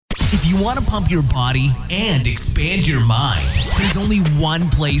If you want to pump your body and expand your mind, there's only one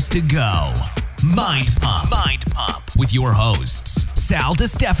place to go. Mind Pump. Mind Pump with your hosts, Sal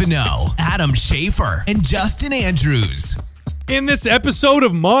DiStefano, Adam Schafer, and Justin Andrews. In this episode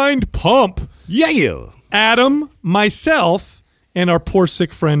of Mind Pump, Adam, myself, and our poor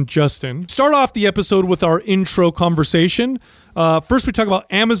sick friend Justin start off the episode with our intro conversation. First, we talk about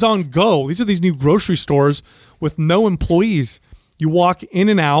Amazon Go. These are these new grocery stores with no employees. You walk in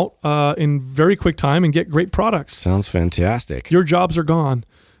and out in very quick time and get great products. Sounds fantastic. Your jobs are gone.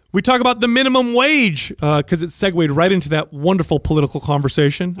 We talk about the minimum wage because it segued right into that wonderful political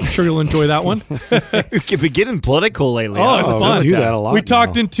conversation. I'm sure you'll enjoy that one. We've been getting political lately. Oh, it's fun. We do that a lot We now.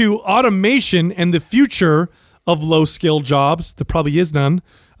 talked into automation and the future of low-skilled jobs. There probably is none.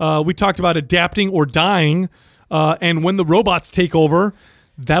 We talked about adapting or dying, and when the robots take over.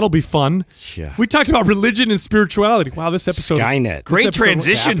 That'll be fun. Yeah. We talked about religion and spirituality. Wow, this episode. Skynet. Great This episode was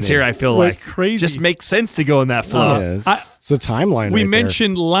transitions here, I feel Like like. crazy. Just makes sense to go in that flow. Yeah, it's a timeline. We right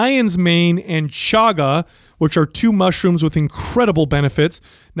mentioned lion's mane and chaga, which are two mushrooms with incredible benefits.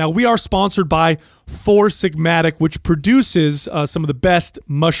 Now, we are sponsored by Four Sigmatic, which produces some of the best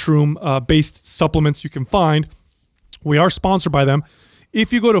mushroom-based supplements you can find. We are sponsored by them.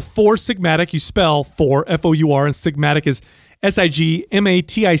 If you go to Four Sigmatic, you spell four, F-O-U-R, and Sigmatic is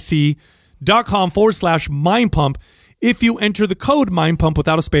sigmatic.com/mind pump. If you enter the code mind pump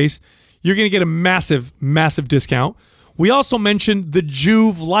without a space, you're going to get a massive, massive discount. We also mentioned the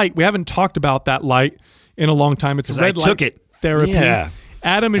Juve light. We haven't talked about that light in a long time. It's a red light took it. therapy. Yeah.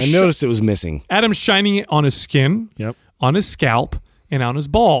 Adam is I noticed it was missing. Adam's shining it on his skin, on his scalp, and on his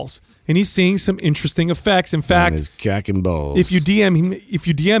balls. And he's seeing some interesting effects. In fact, His cack and balls. if you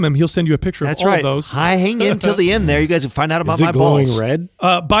DM him, he'll send you a picture That's of all right. of those. Hang in till the end there. You guys will find out about Is my it glowing balls. red?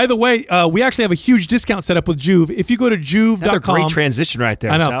 By the way, we actually have a huge discount set up with Juve. If you go to juve.com. Another great transition right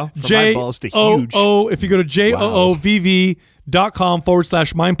there, I know. Sal. From my balls to huge. If you go to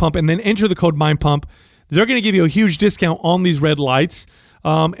joovv.com/mind pump and then enter the code mind pump, they're going to give you a huge discount on these red lights.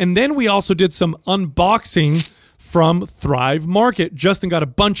 And then we also did some unboxing from Thrive Market. Justin got a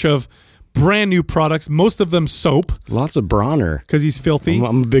bunch of brand new products, most of them soap Lots of Bronner. because he's filthy.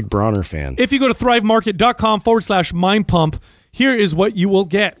 I'm a big Bronner fan. If you go to thrivemarket.com/mind pump, here is what you will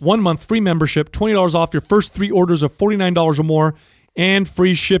get. 1 month free membership, $20 off your first 3 orders of $49 or more, and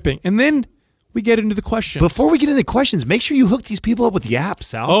free shipping. And then we get into the questions. Before we get into the questions, make sure you hook these people up with the app,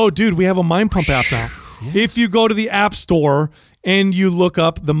 Sal. Oh, dude, we have a Mind Pump app now. Yes. If you go to the App Store and you look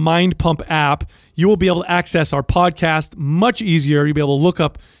up the Mind Pump app, you will be able to access our podcast much easier. You'll be able to look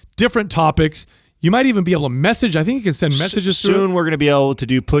up different topics. You might even be able to message. I think you can send messages through. Soon we're going to be able to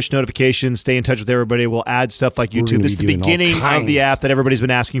do push notifications, stay in touch with everybody. We'll add stuff like We're YouTube. gonna This is be the doing all beginning of kinds. the app that everybody's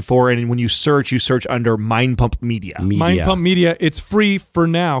been asking for. And when you search under Mind Pump Media. Mind Pump Media. It's free for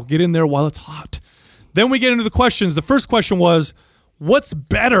now. Get in there while it's hot. Then we get into the questions. The first question was, what's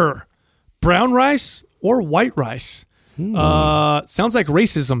better, brown rice or white rice? Sounds like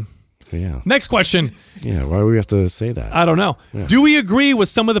racism. Yeah. Next question. Yeah. Why do we have to say that? I don't know. Yeah. Do we agree with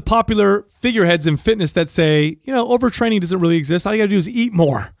some of the popular figureheads in fitness that say, overtraining doesn't really exist? All you got to do is eat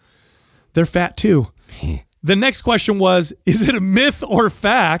more. They're fat too. The next question was, is it a myth or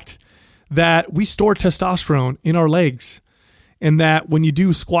fact that we store testosterone in our legs? And that when you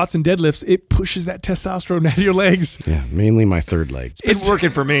do squats and deadlifts, it pushes that testosterone out of your legs. Yeah, mainly my third leg. It's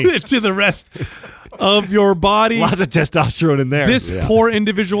working for me. To the rest of your body. Lots of testosterone in there. This poor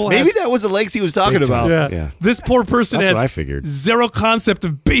individual Maybe that was the legs he was talking about. Yeah. This poor person That's has what I figured. Zero concept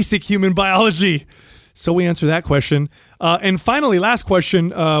of basic human biology. So we answer that question. And finally, last question,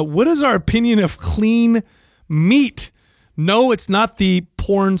 what is our opinion of clean meat? No, it's not the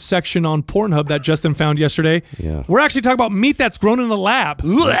porn section on Pornhub that Justin found yesterday. Yeah. We're actually talking about meat that's grown in a lab.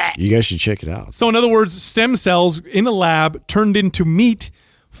 You guys should check it out. So in other words, stem cells in a lab turned into meat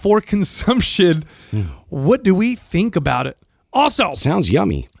for consumption. What do we think about it? Also, Sounds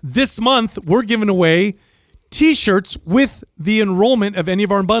yummy. this month we're giving away T-shirts with the enrollment of any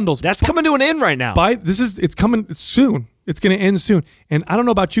of our bundles. That's coming to an end right now. It's coming soon. It's going to end soon. And I don't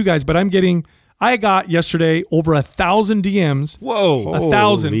know about you guys, but I got yesterday over 1,000 DMs. Whoa.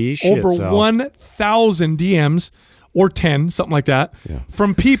 1,000. Holy shit, Over Sal. 1,000 DMs or 10, something like that,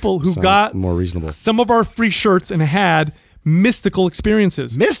 from people who Sounds got more reasonable. some of our free shirts and had mystical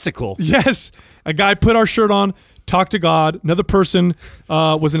experiences. Mystical. Yes. A guy put our shirt on, talked to God. Another person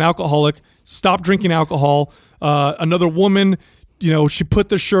was an alcoholic, stopped drinking alcohol. Another woman she put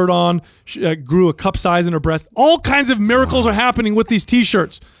the shirt on, she grew a cup size in her breast. All kinds of miracles are happening with these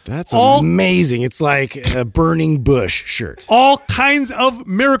T-shirts. That's amazing. It's like a burning bush shirt. All kinds of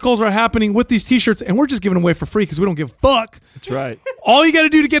miracles are happening with these T-shirts, and we're just giving them away for free because we don't give a fuck. That's right. All you got to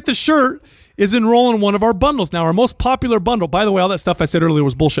do to get the shirt is enroll in one of our bundles. Now, our most popular bundle, by the way, all that stuff I said earlier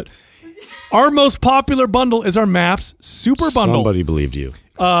was bullshit. Our most popular bundle is our MAPS Super Bundle. Somebody believed you.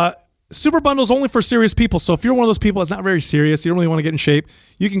 Super Bundle is only for serious people. So if you're one of those people that's not very serious, you don't really want to get in shape,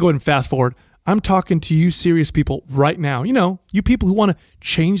 you can go ahead and fast forward. I'm talking to you serious people right now. You people who want to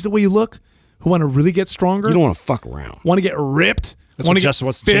change the way you look, who want to really get stronger. You don't want to fuck around. Want to get ripped. That's what Justin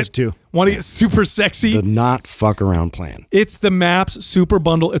wants to change too. Want to get super sexy. The not fuck around plan. It's the MAPS Super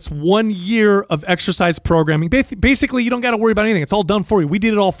Bundle. It's 1 year of exercise programming. Basically, you don't got to worry about anything. It's all done for you. We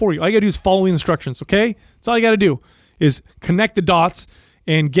did it all for you. All you got to do is follow the instructions, okay? That's all you got to do is connect the dots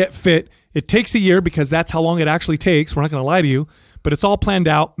and get fit. It takes a year because that's how long it actually takes. We're not going to lie to you, but it's all planned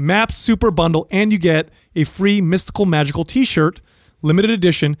out. MAPS Super Bundle, and you get a free Mystical Magical T-shirt, limited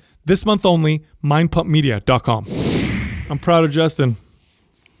edition, this month only, mindpumpmedia.com. I'm proud of Justin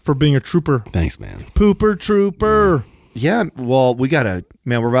for being a trooper. Thanks, man. Pooper trooper. Yeah, well, we're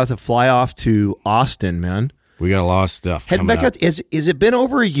about to fly off to Austin, man. We got a lot of stuff. Heading back out. Is it been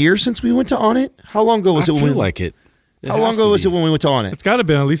over a year since we went to On It? How long ago was it? I feel like it. How long ago was it when we went to On It? It's got to have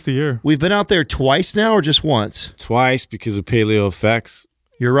been at least a year. We've been out there twice now, or just once? Twice because of Paleo Effects.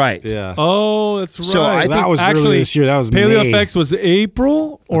 You're right. Yeah. Oh, that's right. So I think that was actually early this year. That was Paleo May. Effects was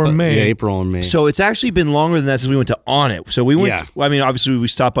April or May? Yeah, April and May. So it's actually been longer than that since we went to On It. So we went. Yeah. Well, I mean, obviously we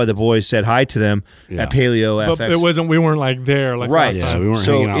stopped by the boys, said hi to them at Paleo But FX. we weren't like there. Like Right. last Yeah, time. we weren't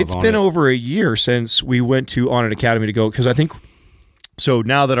So hanging out it's with been On It. over a year since we went to On It Academy to go, because I think so.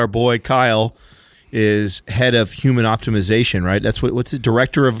 Now that our boy Kyle is head of human optimization, right? That's what's the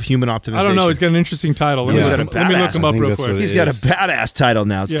director of human optimization? I don't know. He's got an interesting title. Let me Yeah. look him I up think real that's quick. what it He's got a is. badass title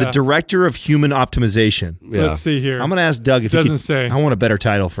now. It's the Yeah. director of human optimization. Yeah. Let's see here. I'm going to ask Doug if he Doesn't could, say. I want a better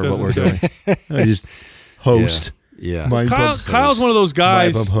title for what we're Doesn't doing. I just host. Yeah. Mind pump Kyle's host. one of those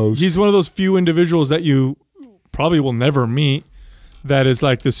guys. Mind pump host. He's one of those few individuals that you probably will never meet. That is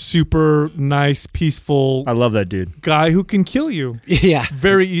like this super nice, peaceful I love that dude. guy who can kill you Yeah.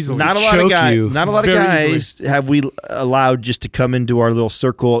 very easily. Not a lot of choke guys. you Not a lot of very guys have we allowed just to come into our little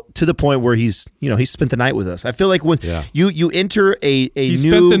circle to the point where he's spent the night with us. I feel like when Yeah. you enter a he new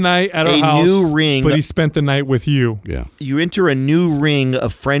spent the night at our house, new ring, but he spent the night with you, Yeah. you enter a new ring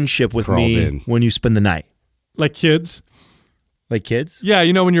of friendship with Crawled me in. when you spend the night. like kids. Like kids? Yeah,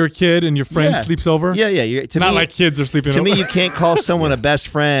 when you're a kid and your friend Yeah. sleeps over. Yeah. To Not me, like kids are sleeping to over. me, you can't call someone a best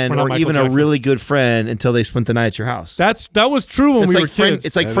friend We're not or Michael even a Jackson. really good friend until they spent the night at your house. that was true when It's we like were friend. kids.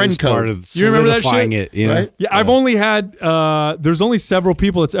 It's like That friend is part code. of You remember that solidifying shit? it, you know? Right? Yeah, I've only had there's only several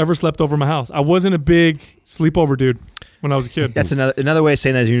people that's ever slept over my house. I wasn't a big sleepover dude when I was a kid. That's another way of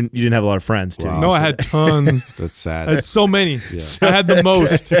saying that is you didn't have a lot of friends too. Wow. No, I had tons. That's sad. I had so many. I had the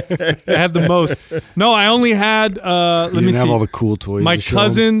most. I had the most. No, I only had you let me didn't see. have all the cool toys. My to show 'em?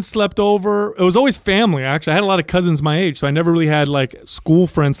 cousin slept over. It was always family, actually. I had a lot of cousins my age, so I never really had like school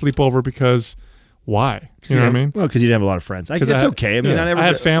friends sleep over because why? You know what I mean? Well, because you didn't have a lot of friends. 'Cause It's I had- okay. I mean, yeah, I never. I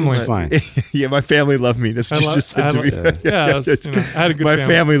had family. It's fine. Yeah, my family loved me. That's I just lo- said I to have me. a- yeah, that's, I had a good My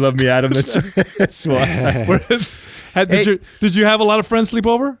family. family loved me, Adam. That's why Did you have a lot of friends sleep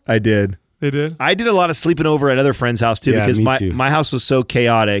over? I did. They did. I did a lot of sleeping over at other friends' house too, Yeah, because me too. my house was so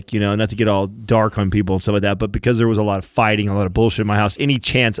chaotic. Not to get all dark on people and stuff like that, but because there was a lot of fighting, a lot of bullshit in my house. Any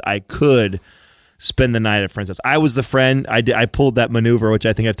chance I could spend the night at a friend's house, I was the friend. I pulled that maneuver, which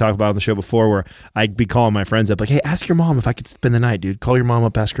I think I've talked about on the show before, where I'd be calling my friends up like, "Hey, ask your mom if I could spend the night, dude. Call your mom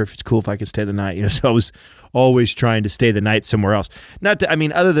up, ask her if it's cool if I could stay the night." So I was always trying to stay the night somewhere else.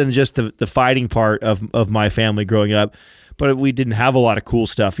 Other than just the fighting part of my family growing up. But we didn't have a lot of cool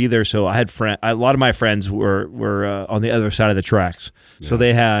stuff either. So I had a lot of my friends were on the other side of the tracks. So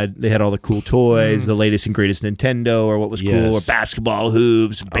they had all the cool toys, the latest and greatest Nintendo, or what was cool, or Yes. basketball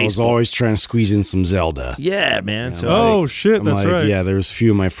hoops, baseball. I was always trying to squeeze in some Zelda. Yeah, man. So Oh shit, I'm that's like, right. yeah, there was a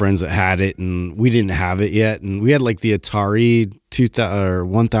few of my friends that had it, and we didn't have it yet. And we had like the Atari 2000 or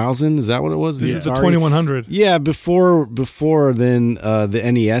 1000. Is that what it was? This is the Atari? 2100. Yeah, before then the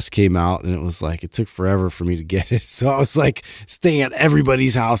NES came out, and it was like it took forever for me to get it. So I was like staying at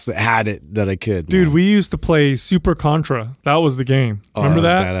everybody's house that had it that I could. Dude, man. we used to play Super Contra. That was the game. Oh, Remember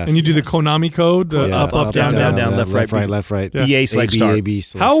that that? was badass. And you do the Konami code, the Yeah, up, down, down. left, right, left, right. Yeah. BA select AB, start. AB,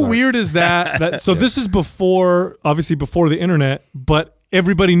 select How start. weird is that? So this is obviously before the internet, but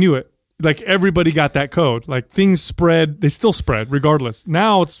everybody knew it. Like everybody got that code. Like things spread, they still spread regardless.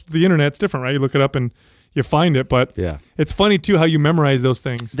 Now it's the internet, it's different, right? You look it up and you find it. But Yeah. it's funny too how you memorize those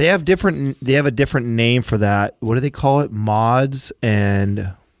things. They have a different name for that. What do they call it? Mods.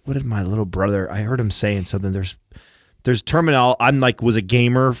 And what did my little brother? I heard him saying something. There's terminology. I'm like was a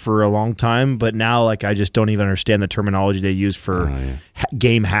gamer for a long time, but now like I just don't even understand the terminology they use for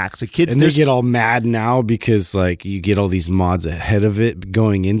game hacks. The kids And they get all mad now because like you get all these mods ahead of it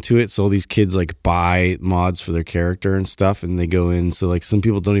going into it. So all these kids like buy mods for their character and stuff, and they go in. So like some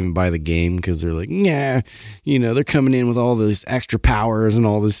people don't even buy the game because they're like, yeah, they're coming in with all this extra powers and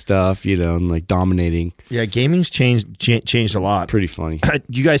all this stuff, and like dominating. Yeah, gaming's changed a lot. Pretty funny.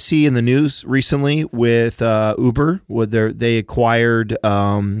 You guys see in the news recently with Uber, where they acquired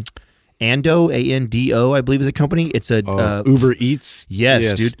Ando, Ando, I believe is a company. It's a Uber Eats.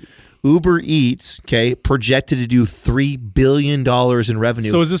 Yes, dude. Uber Eats, projected to do $3 billion in revenue.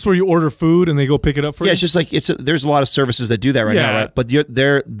 So is this where you order food and they go pick it up for you? Yeah, it's just like there's a lot of services that do that right now, right? But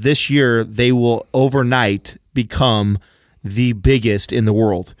this year they will overnight become the biggest in the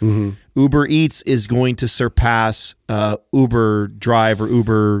world. Mm-hmm. Uber Eats is going to surpass Uber Drive or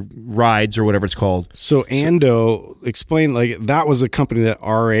Uber Rides or whatever it's called. So Ando, explain, like that was a company that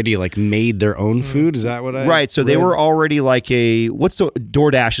already like made their own food. Is that what I Right. So read? they were already like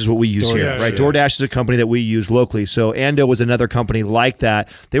DoorDash is what we use here, right? Yeah. DoorDash is a company that we use locally. So Ando was another company like that.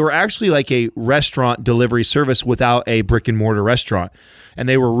 They were actually like a restaurant delivery service without a brick and mortar restaurant. And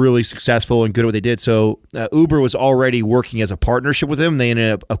they were really successful and good at what they did. So Uber was already working as a partnership with them. They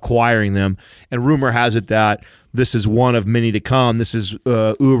ended up acquiring them. And rumor has it that this is one of many to come. This is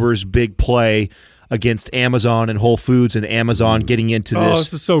Uber's big play against Amazon and Whole Foods, and Amazon getting into this. Oh,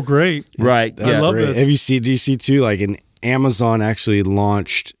 this is so great. Right. That's I love great. this. Have you seen? Do you see too? Like an Amazon actually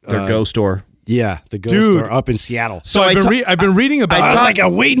launched their Go store. Yeah, the Go Dude. store up in Seattle. So I've been reading about I was it. like,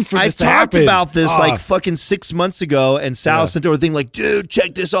 I'm waiting for this to talked happen. about this Oh. like fucking 6 months ago, and Sal sent over a thing like, dude,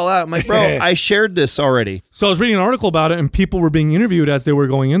 check this all out. I'm like, bro, I shared this already. So I was reading an article about it, and people were being interviewed as they were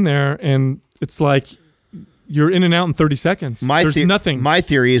going in there, and it's like you're in and out in 30 seconds. There's nothing. My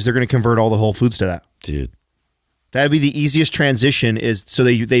theory is they're going to convert all the Whole Foods to that. Dude. That'd be the easiest transition. Is so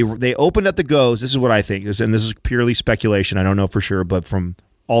they opened up the Go's. This is what I think. This is purely speculation. I don't know for sure, but from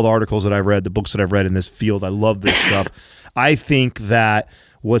all the articles that I've read, the books that I've read in this field, I love this stuff. I think that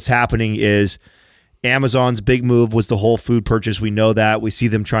what's happening is Amazon's big move was the whole food purchase. We know that. We see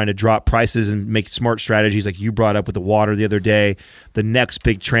them trying to drop prices and make smart strategies like you brought up with the water the other day. The next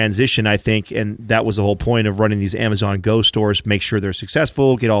big transition, I think, and that was the whole point of running these Amazon Go stores, make sure they're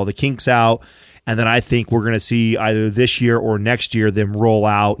successful, get all the kinks out. And then I think we're going to see either this year or next year them roll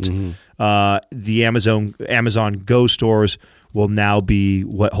out the Amazon Go stores will now be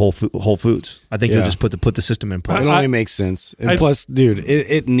what Whole Foods. I think you'll just put the system in place. It only makes sense. And plus, dude,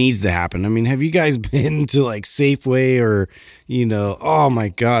 it needs to happen. I mean, have you guys been to like Safeway or, oh my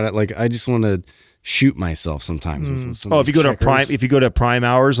God, like I just want to shoot myself sometimes. With some if you go to Prime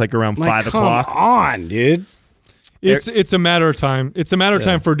hours, like around 5 o'clock. Come on, dude. It's a matter of time. It's a matter of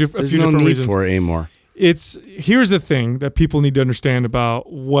time for a few There's no different need reasons. for it anymore. Here's the thing that people need to understand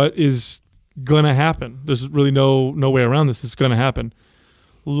about what is gonna happen. There's really no way around this. It's gonna happen.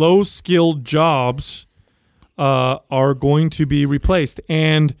 Low skilled jobs are going to be replaced,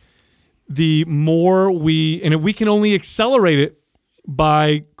 and the more if we can only accelerate it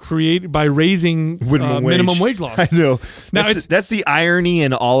by raising minimum wage laws. I know. Now That's the irony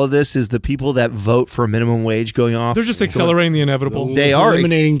in all of this is the people that vote for minimum wage going off. They're just accelerating the inevitable. They are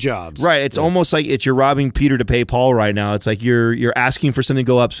eliminating jobs. Right. It's almost like you're robbing Peter to pay Paul right now. It's like you're asking for something to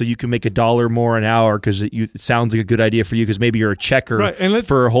go up so you can make $1 more an hour because it sounds like a good idea for you because maybe you're a checker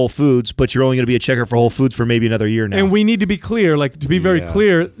for Whole Foods, but you're only going to be a checker for Whole Foods for maybe another year now. And we need to be clear, very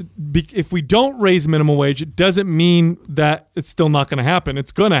clear, if we don't raise minimum wage, it doesn't mean that it's still not going to happen.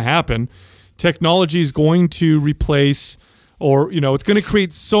 It's going to happen. Technology is going to replace it's going to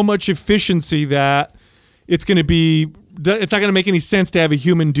create so much efficiency that it's not going to make any sense to have a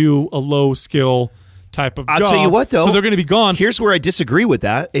human do a low skill type of job. I'll tell you what, though. So they're going to be gone. Here's where I disagree with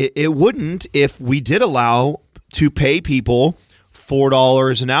that. It wouldn't if we did allow to pay people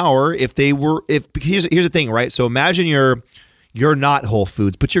 $4 an hour here's the thing, right? So imagine you're not Whole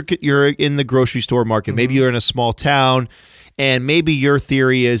Foods, but you're in the grocery store market. Maybe you're in a small town. And maybe your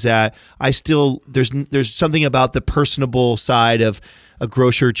theory is that there's something about the personable side of a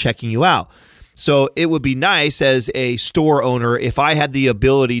grocer checking you out. So it would be nice as a store owner if I had the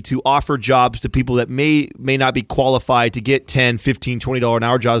ability to offer jobs to people that may not be qualified to get $10, $15, $20 an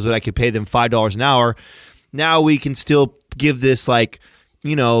hour jobs, but I could pay them $5 an hour. Now we can still give this like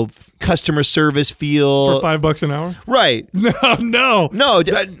customer service feel For $5 an hour? right. No. No,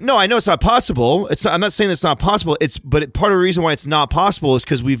 I know it's not possible. I'm not saying it's not possible. But part of the reason why it's not possible is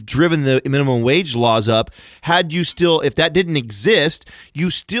because we've driven the minimum wage laws up. If that didn't exist,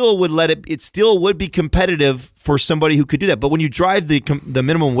 you still would let it. It still would be competitive for somebody who could do that. But when you drive the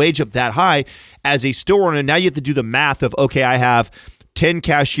minimum wage up that high as a store owner, now you have to do the math of, okay, I have 10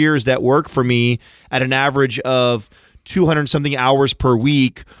 cashiers that work for me at an average of 200 something hours per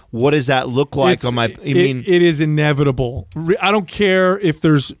week. What does that look like on my? It is inevitable. I don't care if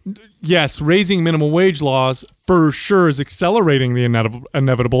there's raising minimum wage laws for sure is accelerating the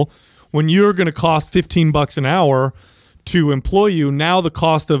inevitable. When you're going to cost $15 an hour to employ you, now the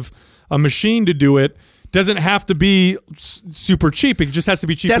cost of a machine to do it doesn't have to be super cheap. It just has to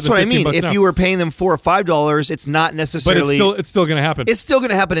be cheaper. That's than what I mean. $15 an If hour. you were paying them $4 or $5, it's not necessarily. But it's still going to happen. It's still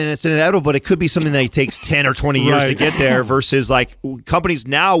going to happen, and it's inevitable. But it could be something that takes 10 or 20 years to get there. Versus like companies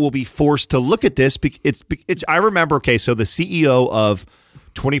now will be forced to look at this. It's. I remember. Okay, so the CEO of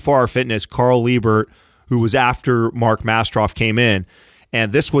 24 Hour Fitness, Carl Liebert, who was after Mark Mastroff came in.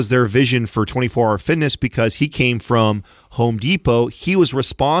 And this was their vision for 24 Hour Fitness because he came from Home Depot. He was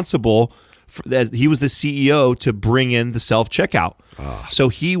responsible. He was the CEO to bring in the self-checkout. So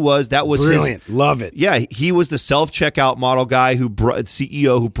that was brilliant. Love it. Yeah, he was the self-checkout model guy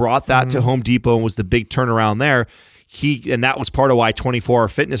CEO who brought that to Home Depot and was the big turnaround there. And that was part of why 24 Hour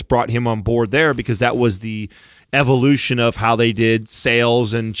Fitness brought him on board there, because that was the evolution of how they did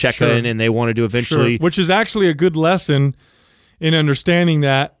sales and check-in, and they wanted to eventually... Which is actually a good lesson in understanding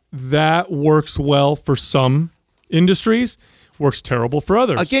that works well for some industries, works terrible for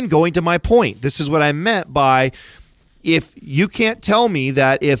others. Again, going to my point, this is what I meant by, if you can't tell me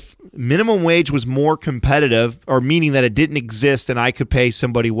that if minimum wage was more competitive, or meaning that it didn't exist and I could pay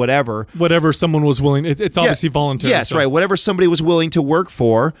somebody whatever someone was willing, it's obviously voluntary. Yes, so. right. Whatever somebody was willing to work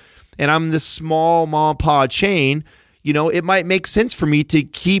for, and I'm this small mom and pop chain, it might make sense for me to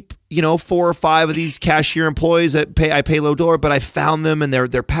keep 4 or 5 of these cashier employees that I pay low dollar, but I found them and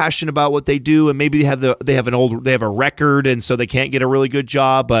they're passionate about what they do, and maybe they have a record, and so they can't get a really good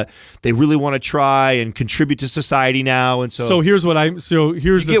job, but they really want to try and contribute to society now. And so here's where I'm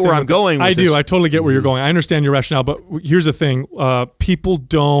going with this. I totally get where you're going. I understand your rationale, but here's the thing: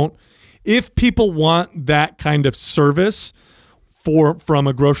 if people want that kind of service from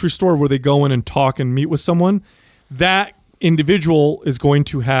a grocery store where they go in and talk and meet with someone, that individual is going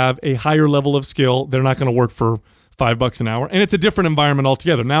to have a higher level of skill. They're not going to work for $5 an hour, and it's a different environment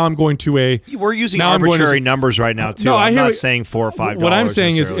altogether. Now I'm going to we're using arbitrary numbers right now too. I'm not saying $4 or $5. What I'm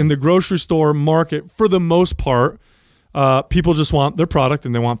saying is, in the grocery store market, for the most part, people just want their product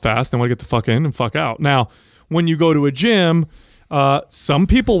and they want fast. They want to get the fuck in and fuck out. Now, when you go to a gym, some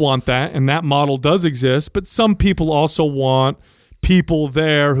people want that, and that model does exist, but some people also want people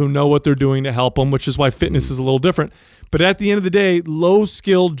there who know what they're doing to help them, which is why fitness is a little different. But at the end of the day,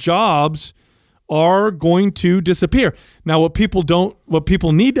 low-skilled jobs are going to disappear. Now, what people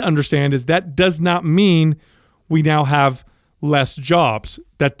need to understand is that does not mean we now have less jobs.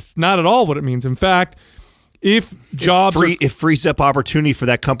 That's not at all what it means. In fact, if jobs it frees up opportunity for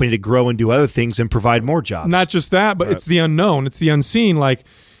that company to grow and do other things and provide more jobs. Not just that, but it's the unknown. It's the unseen. Like,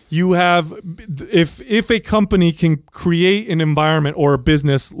 you have, if a company can create an environment or a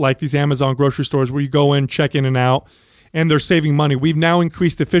business like these Amazon grocery stores where you go in, check in and out, and they're saving money. We've now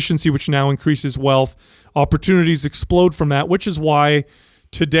increased efficiency, which now increases wealth. Opportunities explode from that, which is why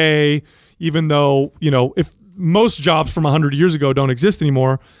today, even though, if most jobs from 100 years ago don't exist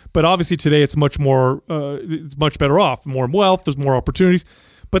anymore, but obviously today it's much more, it's much better off. More wealth, there's more opportunities.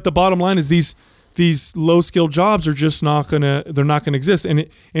 But the bottom line is these low-skilled jobs are just they're not gonna exist. And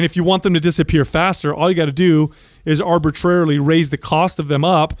if you want them to disappear faster, all you got to do is arbitrarily raise the cost of them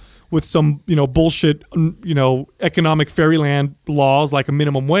up with some, bullshit, economic fairyland laws like a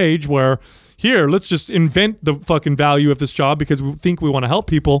minimum wage, where here, let's just invent the fucking value of this job because we think we want to help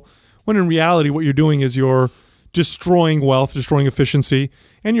people, when in reality what you're doing is you're destroying wealth, destroying efficiency,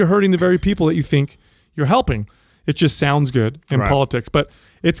 and you're hurting the very people that you think you're helping. It just sounds good in politics, but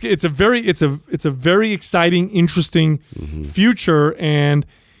it's a very exciting, interesting future, and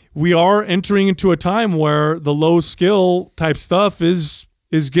we are entering into a time where the low skill type stuff is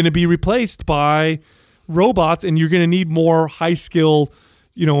going to be replaced by robots, and you're going to need more high skill,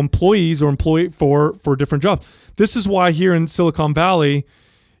 employees or for different jobs. This is why here in Silicon Valley,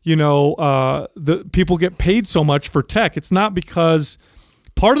 the people get paid so much for tech. It's not because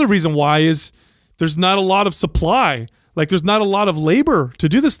part of the reason why is there's not a lot of supply. Like, there's not a lot of labor to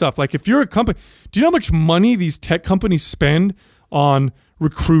do this stuff. Like, if you're a company, do you know how much money these tech companies spend on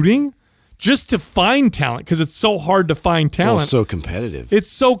recruiting just to find talent because it's so hard to find talent. Well, it's so competitive.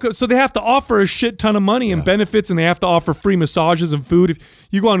 It's so they have to offer a shit ton of money and benefits, and they have to offer free massages and food. If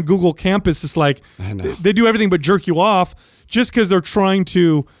you go on Google Campus, it's like they do everything but jerk you off just because they're trying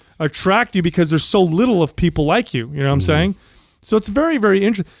to attract you because there's so little of people like you. You know what I'm saying? So it's very, very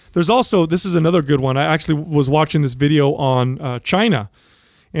interesting. There's also, this is another good one. I actually was watching this video on China,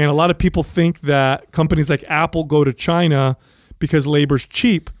 and a lot of people think that companies like Apple go to China because labor's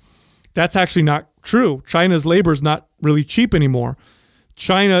cheap. That's actually not true. China's labor is not really cheap anymore.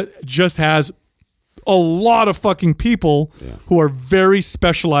 China just has a lot of fucking people who are very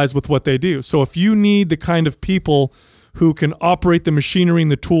specialized with what they do. So if you need the kind of people who can operate the machinery and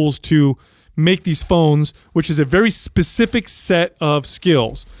the tools to make these phones, which is a very specific set of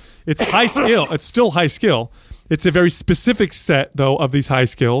skills. It's high skill. It's still high skill. It's a very specific set, though, of these high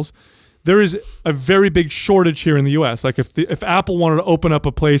skills. There is a very big shortage here in the U.S. Like if Apple wanted to open up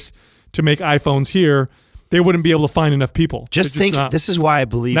a place to make iPhones here, they wouldn't be able to find enough people. Just think, this is why I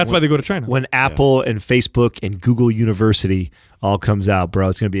believe that's why they go to China. When Apple and Facebook and Google University all comes out, bro,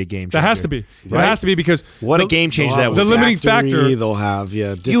 it's going to be a game changer. That has to be. Right? It has to be because what a game changer that was. The limiting factor. They'll have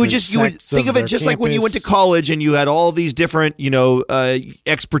you would think of it just like when you went to college and you had all these different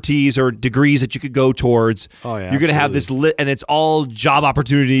expertise or degrees that you could go towards. Oh yeah, you're going to have this and it's all job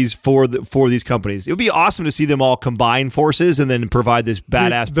opportunities for these companies. It would be awesome to see them all combine forces and then provide this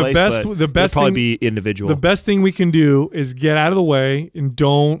badass place. The best probably thing, be individual. The best thing we can do is get out of the way and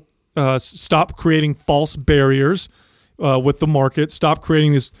don't stop creating false barriers. With the market, stop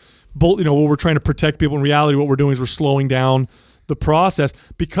creating this, where we're trying to protect people. In reality, what we're doing is we're slowing down the process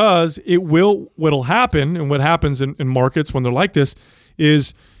because what'll happen, and what happens in markets when they're like this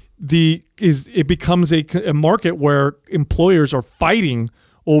is it becomes a market where employers are fighting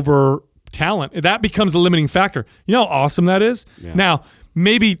over talent. That becomes the limiting factor. You know how awesome that is? Yeah. Now,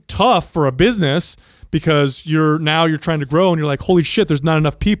 maybe tough for a business because you're trying to grow and you're like, holy shit, there's not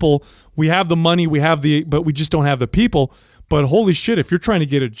enough people. We have the money, but we just don't have the people. But holy shit, if you're trying to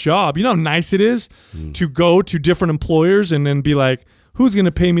get a job, you know how nice it is to go to different employers and then be like, who's going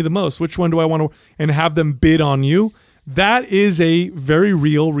to pay me the most? Which one do I want to, and have them bid on you? That is a very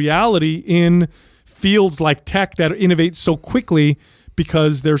real reality in fields like tech that innovate so quickly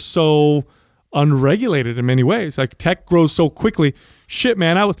because they're so unregulated in many ways. Like tech grows so quickly. Shit,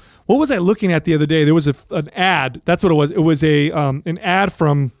 man, what was I looking at the other day? There was an ad. That's what it was. It was an ad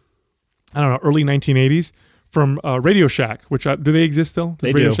from, I don't know, early 1980s from Radio Shack, which do they exist still?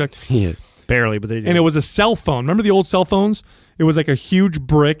 Does Radio do. Shack? Yeah. Barely, but they do. And it was a cell phone. Remember the old cell phones? It was like a huge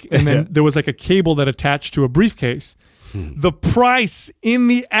brick, and then there was like a cable that attached to a briefcase. The price in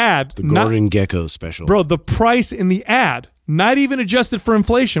the ad, the Gordon Gekko special, bro. The price in the ad, not even adjusted for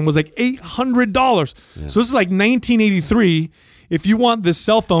inflation, was like $800. Yeah. So this is like 1983. If you want this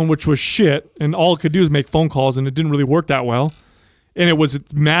cell phone, which was shit, and all it could do is make phone calls, and it didn't really work that well, and it was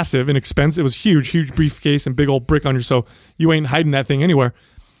massive and expensive. It was huge briefcase and big old brick on you, so you ain't hiding that thing anywhere.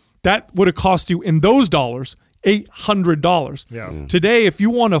 That would have cost you, in those dollars, $800. Yeah. Today, if you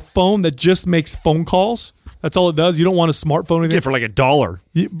want a phone that just makes phone calls, that's all it does. You don't want a smartphone. Get it for like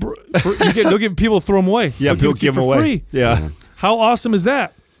 $1. They'll give people throw them away. Yeah, people give them away. Free. Yeah. How awesome is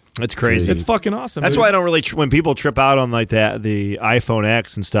that? That's crazy. It's fucking awesome. That's dude. why I don't really, when people trip out on like that, the iPhone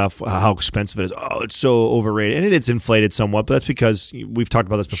X and stuff, how expensive it is. Oh, it's so overrated. And it's inflated somewhat, but that's because we've talked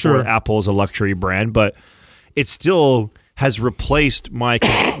about this before. Sure. Apple is a luxury brand, but it still has replaced my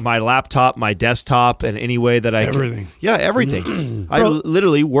laptop, my desktop, and any way that I everything. Can. Yeah, everything. I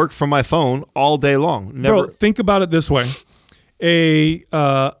literally work from my phone all day long. Bro, think about it this way: a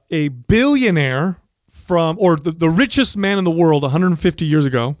billionaire or the richest man in the world 150 years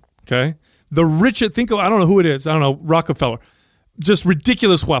ago. Okay, the richest. I don't know who it is. I don't know, Rockefeller. Just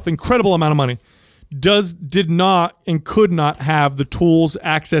ridiculous wealth, incredible amount of money. Did not and could not have the tools,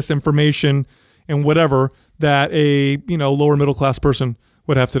 access information, and whatever that a lower middle class person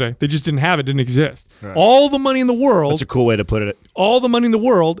would have today. They just didn't have it, didn't exist. Right. All the money in the world. That's a cool way to put it. All the money in the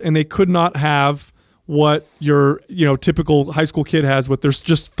world, and they could not have what your typical high school kid has with their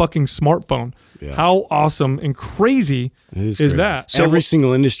just fucking smartphone. Yeah. How awesome and crazy is that? So every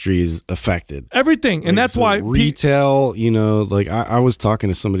single industry is affected. Everything, and that's why retail. Like I was talking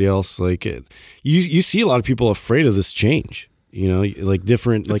to somebody else. Like you see a lot of people afraid of this change. Like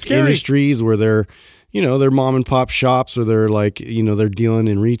different industries where they're mom and pop shops, or they're they're dealing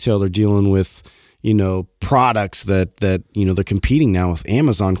in retail. They're dealing with products that they're competing now with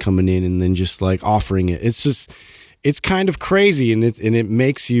Amazon coming in and then just like offering it. It's kind of crazy, and it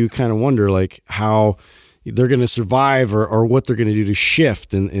makes you kind of wonder like how they're going to survive or what they're going to do to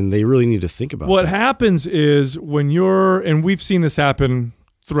shift, and they really need to think about what that. happens is when and we've seen this happen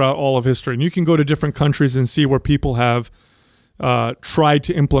throughout all of history. And you can go to different countries and see where people have tried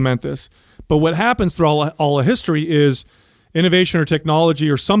to implement this. But what happens through all of history is innovation or technology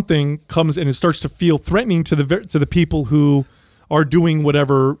or something comes and it starts to feel threatening to the people who are doing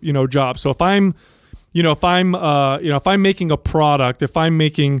whatever, job. So if I'm making a product,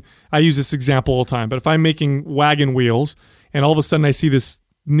 I use this example all the time, but if I'm making wagon wheels and all of a sudden I see this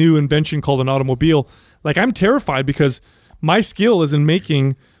new invention called an automobile, like I'm terrified because my skill is in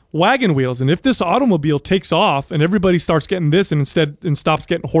making wagon wheels. And if this automobile takes off and everybody starts getting this and stops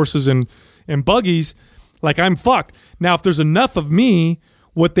getting horses and buggies, like I'm fucked. Now, if there's enough of me,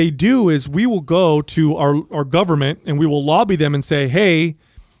 what they do is we will go to our government and we will lobby them and say, hey,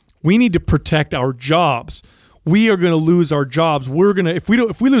 we need to protect our jobs. We are going to lose our jobs. If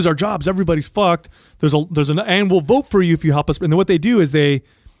we lose our jobs, everybody's fucked. And we'll vote for you if you help us. And then what they do is they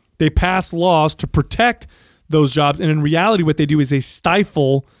pass laws to protect those jobs. And in reality, what they do is they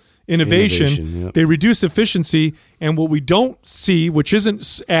stifle innovation. Yep. They reduce efficiency. And what we don't see, which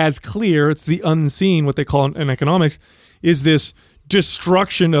isn't as clear, it's the unseen, what they call in economics, is this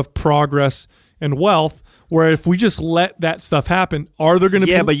destruction of progress and wealth, where if we just let that stuff happen, are there going to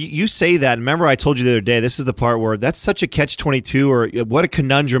be... Yeah, but you say that. Remember I told you the other day, this is the part where that's such a catch-22, or what a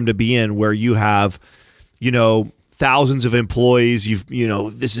conundrum to be in, where you have, thousands of employees.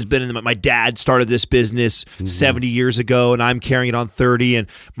 This has been my dad started this business 70 years ago, and I'm carrying it on 30. And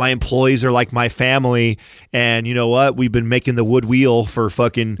my employees are like my family. And you know what? We've been making the wood wheel for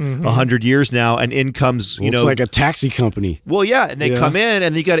fucking 100 years now. And in comes it's like a taxi company. Well, yeah, and they come in,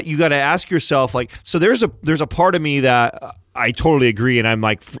 and you got to ask yourself, like, so there's a part of me that I totally agree, and I'm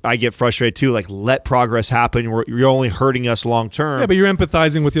like, I get frustrated too. Like, let progress happen. You're only hurting us long term. Yeah, but you're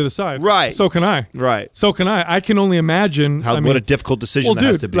empathizing with the other side, right? So can I, right? So can I. I can only imagine what a difficult decision that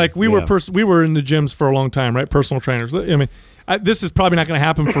has to be. Like we were in the gyms for a long time, right? Personal trainers. I mean, this is probably not going to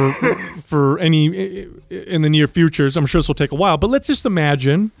happen for any in the near future. I'm sure this will take a while, but let's just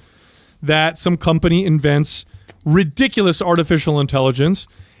imagine that some company invents ridiculous artificial intelligence,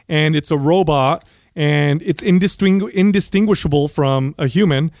 and it's a robot. And it's indistinguishable from a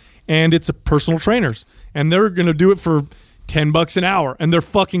human, and it's a personal trainers, and they're going to do it for $10 an hour, and they're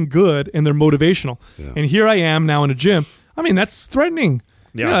fucking good, and they're motivational. Yeah. And here I am now in a gym. I mean, that's threatening.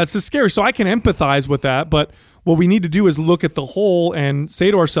 Yeah, it's just scary. So I can empathize with that, but what we need to do is look at the whole and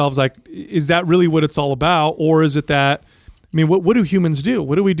say to ourselves, like, is that really what it's all about, or is it that? I mean, what do humans do?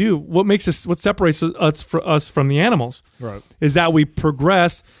 What do we do? What separates us from the animals? Right. Is that we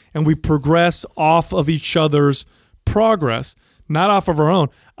progress, and we progress off of each other's progress, not off of our own.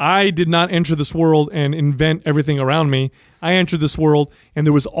 I did not enter this world and invent everything around me. I entered this world, and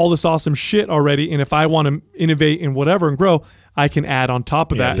there was all this awesome shit already. And if I want to innovate and whatever and grow, I can add on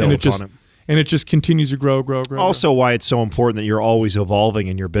top of that, and it just continues to grow. Also, why it's so important that you're always evolving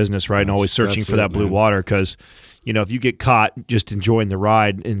in your business, right, and always searching for that blue water, because. If you get caught just enjoying the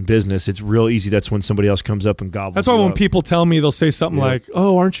ride in business, it's real easy. That's when somebody else comes up and gobbles. That's why when people tell me, they'll say something like,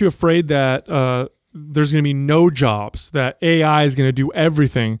 "Oh, aren't you afraid that there's going to be no jobs? That AI is going to do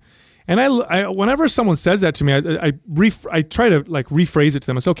everything?" And I whenever someone says that to me, I try to like rephrase it to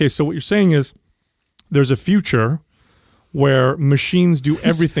them. I say, "Okay, so what you're saying is there's a future where machines do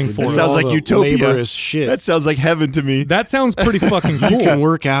everything for us." That sounds like utopia. Labor is shit. That sounds like heaven to me. That sounds pretty fucking cool. You can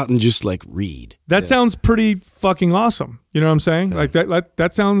work out and just like read. That sounds pretty fucking awesome. You know what I'm saying? Like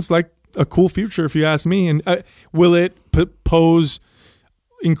that sounds like a cool future if you ask me. And will it pose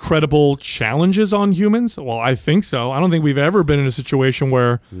incredible challenges on humans? Well, I think so. I don't think we've ever been in a situation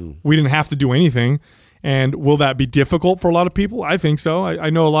where we didn't have to do anything. And will that be difficult for a lot of people? I think so. I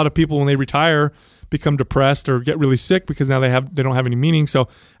know a lot of people when they retire become depressed or get really sick because now they don't have any meaning. So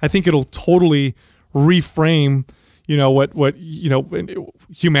I think it'll totally reframe, what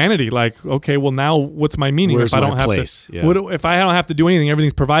humanity. Like, okay, well now what's my meaning? Where's if I don't my have place? to? Yeah. If I don't have to do anything?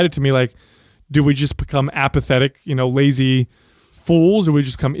 Everything's provided to me. Like, do we just become apathetic, lazy fools, or we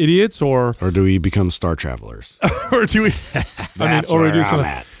just become idiots, or do we become star travelers? Or do we? Or we do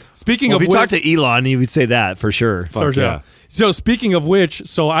something. Speaking of if you talk to Elon, he would say that for sure. Yeah. So speaking of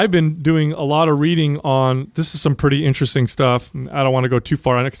which, I've been doing a lot of reading on, this is some pretty interesting stuff. I don't want to go too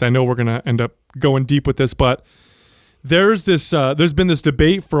far on it because I know we're going to end up going deep with this, but there's been this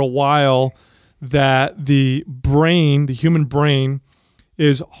debate for a while that the human brain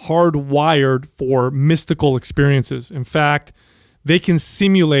is hardwired for mystical experiences. In fact, they can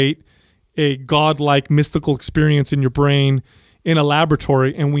simulate a godlike mystical experience in your brain in a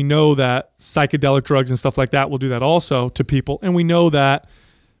laboratory, and we know that psychedelic drugs and stuff like that will do that also to people. And we know that,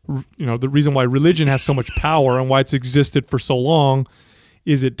 the reason why religion has so much power and why it's existed for so long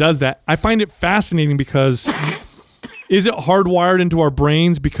is it does that. I find it fascinating because Is it hardwired into our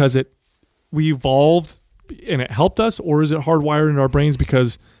brains because we evolved and it helped us, or is it hardwired into our brains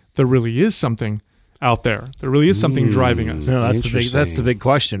because there really is something out there? There really is something driving us. No, that's the big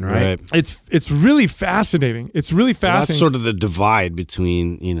question, right? It's really fascinating. It's really fascinating. That's sort of the divide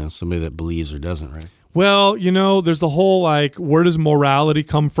between, somebody that believes or doesn't, right? Well, there's the whole where does morality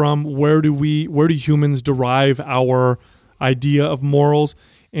come from? Where do humans derive our idea of morals?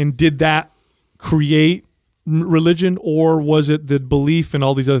 And did that create religion, or was it the belief in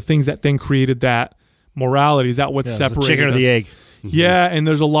all these other things that then created that morality? Is that what separated the chicken or the egg? Yeah, and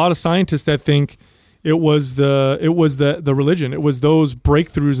there's a lot of scientists that think it was the religion. It was those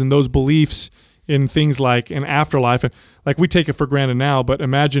breakthroughs and those beliefs in things like an afterlife. And we take it for granted now, but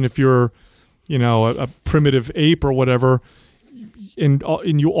imagine if you're a primitive ape or whatever, and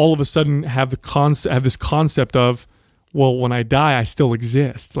you all of a sudden have this concept of, well, when I die, I still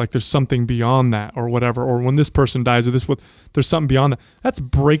exist. There's something beyond that, or whatever. Or when this person dies, or there's something beyond that. That's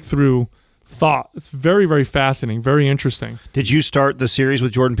breakthrough thought. It's very, very fascinating, very interesting. Did you start the series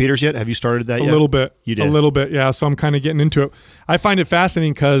with Jordan Peters yet? Have you started that yet? A little bit. You did? A little bit, yeah. So I'm kind of getting into it. I find it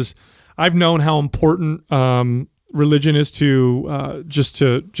fascinating because I've known how important religion is to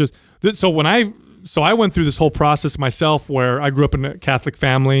So I went through this whole process myself where I grew up in a Catholic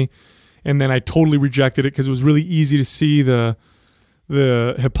family, and then I totally rejected it because it was really easy to see the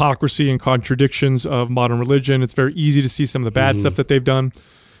hypocrisy and contradictions of modern religion. It's very easy to see some of the bad stuff that they've done.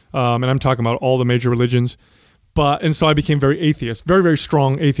 And I'm talking about all the major religions. And so I became very atheist, very, very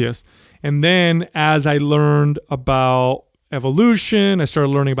strong atheist. And then as I learned about evolution, I started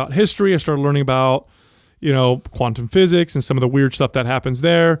learning about history, I started learning about, quantum physics and some of the weird stuff that happens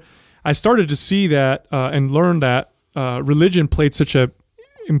there. I started to see that and learn that religion played such a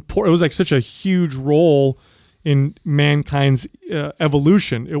huge role in mankind's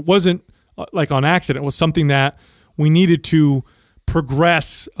evolution. It wasn't on accident. It was something that we needed to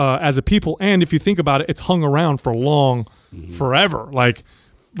progress as a people. And if you think about it, it's hung around for forever.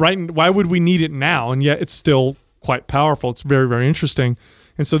 Why would we need it now? And yet it's still quite powerful. It's very, very interesting.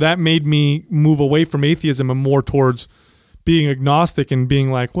 And so that made me move away from atheism and more towards being agnostic and being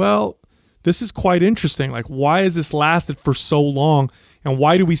well, this is quite interesting. Why has this lasted for so long? And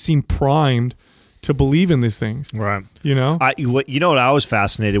why do we seem primed to believe in these things? Right. What I was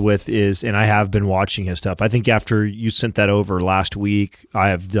fascinated with is, and I have been watching his stuff. I think after you sent that over last week, I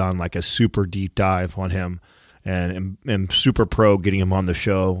have done a super deep dive on him, and am super pro getting him on the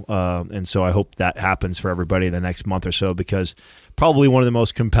show. And so I hope that happens for everybody the next month or so, because probably one of the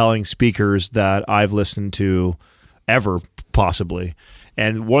most compelling speakers that I've listened to ever, possibly.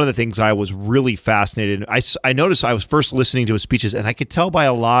 And one of the things I was really fascinated, I noticed I was first listening to his speeches, and I could tell by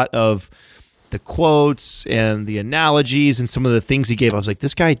a lot of the quotes and the analogies and some of the things he gave, I was like,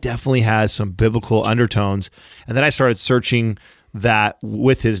 this guy definitely has some biblical undertones. And then I started searching that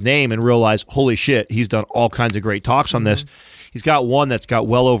with his name and realized, holy shit, he's done all kinds of great talks on this. He's got one that's got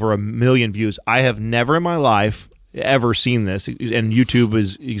well over 1 million views. I have never in my life ever seen this, and YouTube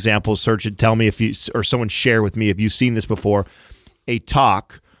is example. Search it, tell me if you, or someone share with me if you've seen this before, a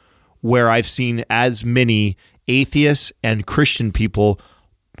talk where I've seen as many atheists and Christian people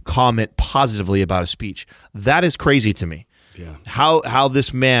comment positively about a speech. That is crazy to me. Yeah. How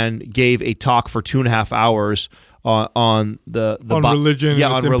this man gave a talk for 2.5 hours on religion, yeah,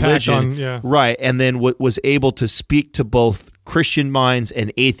 on religion, yeah. Right, and then was able to speak to both Christian minds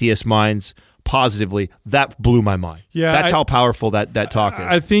and atheist minds positively. That blew my mind. Yeah, that's how powerful that talk is.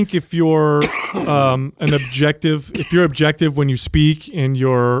 I think if you're if you're objective when you speak, and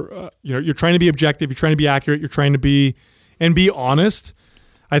you're trying to be objective, you're trying to be accurate, you're trying to be honest,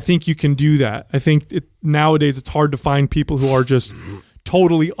 I think you can do that. I think nowadays it's hard to find people who are just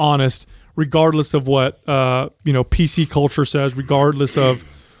totally honest, regardless of what PC culture says, regardless of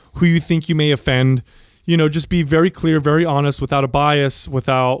who you think you may offend. Just be very clear, very honest, without a bias,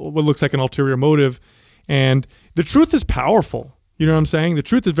 without what looks like an ulterior motive. And the truth is powerful. You know what I'm saying? The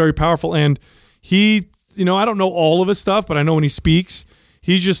truth is very powerful. And he, I don't know all of his stuff, but I know when he speaks,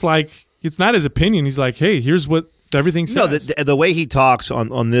 he's just it's not his opinion. He's like, hey, here's what everything says. No, the way he talks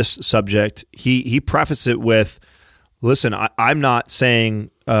on this subject, he prefaces it with, listen, I'm not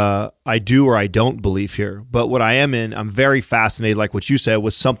saying I do or I don't believe here, but what I am I'm very fascinated, like what you said,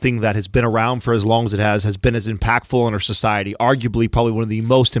 with something that has been around for as long as it has been as impactful in our society, arguably probably one of the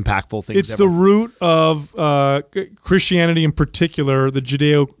most impactful things It's ever. The root of Christianity in particular, the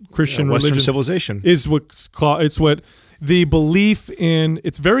Judeo-Christian Western religion. civilization. It's what the belief in,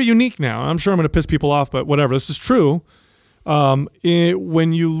 it's very unique now. I'm sure I'm going to piss people off, but whatever, this is true.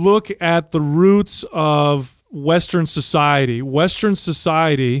 When you look at the roots of Western society,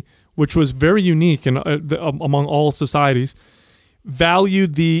 which which was very unique and among all societies,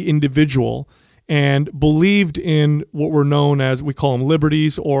 valued the individual and believed in what were known as, we call them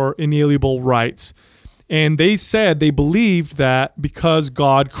liberties or inalienable rights. And they said they believed that because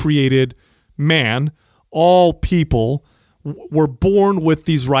God created man, all people were born with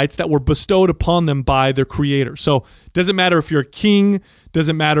these rights that were bestowed upon them by their creator. So it doesn't matter if you're a king,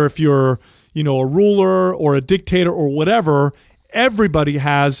 doesn't matter if you're, a ruler or a dictator or whatever, everybody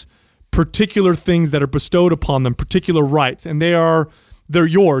has particular things that are bestowed upon them, particular rights, and they're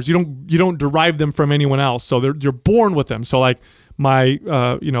yours. You don't derive them from anyone else. So you're born with them. So like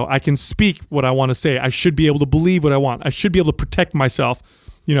I can speak what I want to say. I should be able to believe what I want. I should be able to protect myself,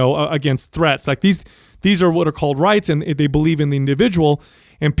 against threats. Like these are what are called rights, and they believe in the individual.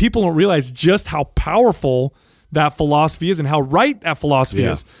 And people don't realize just how powerful that philosophy is and how right that philosophy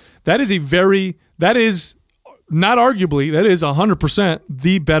is. That is not arguably, that is 100%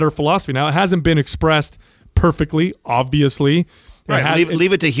 the better philosophy. Now, it hasn't been expressed perfectly, obviously. Right,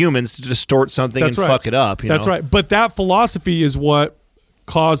 leave it to humans to distort something and fuck it up. That's right. But that philosophy is what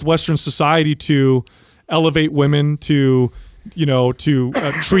caused Western society to elevate women, to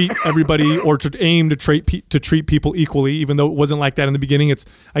treat everybody, or to aim to treat people equally, even though it wasn't like that in the beginning. It's,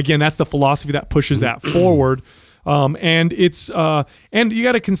 again, that's the philosophy that pushes that forward. And it's and you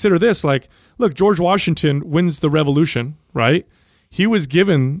got to consider this. Like, look, George Washington wins the Revolution, right? He was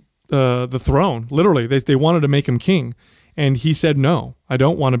given the throne. Literally, they wanted to make him king. And he said, no, I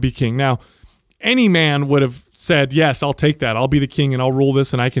don't want to be king. Now, any man would have said, yes, I'll take that. I'll be the king and I'll rule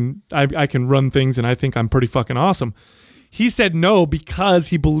this, and I can run things, and I think I'm pretty fucking awesome. He said no because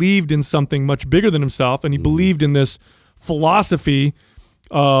he believed in something much bigger than himself, and he believed in this philosophy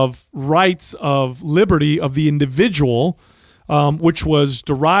of rights, of liberty, of the individual, which was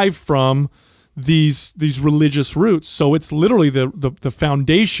derived from these religious roots. So it's literally the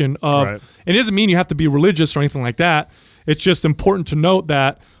foundation of, right. It doesn't mean you have to be religious or anything like that. It's just important to note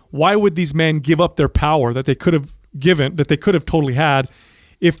that why would these men give up their power that they could have given, that they could have totally had,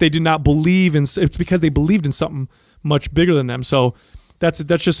 if they did not believe in? It's because they believed in something much bigger than them. So that's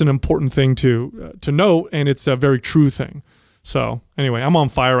just an important thing to note, and it's a very true thing. So anyway, I'm on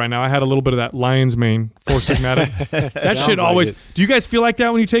fire right now. I had a little bit of that lion's mane, Four Sigmatic. That shit always. Like, do you guys feel like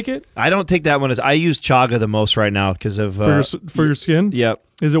that when you take it? I don't take that one. I use chaga the most right now because of for your skin. Yep.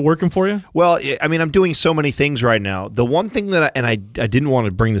 Is it working for you? Well, I mean, I'm doing so many things right now. The one thing that I didn't want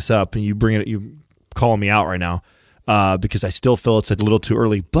to bring this up, and you calling me out right now because I still feel it's a little too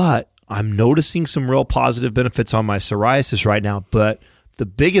early, but I'm noticing some real positive benefits on my psoriasis right now. But the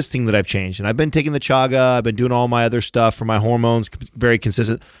biggest thing that I've changed, and I've been taking the chaga, I've been doing all my other stuff for my hormones, very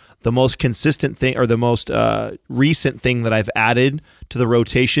consistent. The most consistent thing, or the most recent thing that I've added to the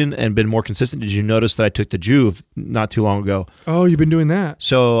rotation and been more consistent, did you notice that I took the Juve not too long ago? Oh, you've been doing that.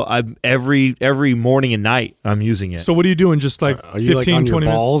 So I'm every morning and night I'm using it. So what are you doing? Just like are you 15, like on 20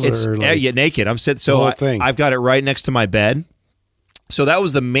 your balls minutes? or like naked. I'm sitting. So I've got it right next to my bed. So that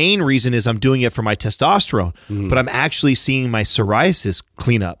was the main reason, is I'm doing it for my testosterone, but I'm actually seeing my psoriasis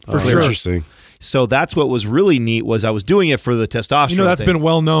clean up. For sure. Interesting. So that's what was really neat, was I was doing it for the testosterone. That's been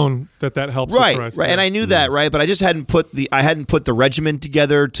well known that helps. Right, psoriasis. right, and I knew that, right, but I just hadn't put the regimen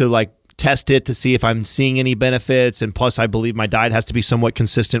together to like test it to see if I'm seeing any benefits, and plus I believe my diet has to be somewhat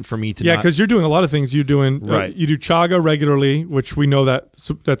consistent for me to. Yeah, because you're doing a lot of things. You're doing right. You do chaga regularly, which we know that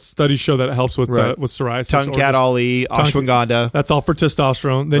studies show that it helps with right. With psoriasis. Tongkat Ali, ashwagandha. That's all for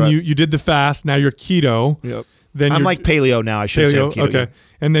testosterone. Then right. you did the fast. Now you're keto. Yep. Then I'm like paleo now. I should say I'm keto. Okay,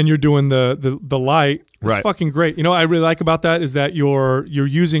 and then you're doing the light. It's right. fucking great. You know what I really like about that is that you're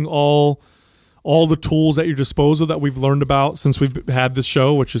using all the tools at your disposal that we've learned about since we've had this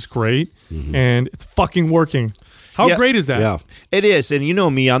show, which is great, and it's fucking working. How great is that? Yeah, it is. And you know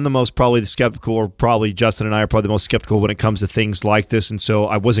me, I'm the most probably skeptical, or probably Justin and I are probably the most skeptical when it comes to things like this. And so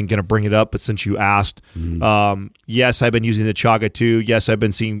I wasn't going to bring it up, but since you asked, yes, I've been using the chaga too. Yes, I've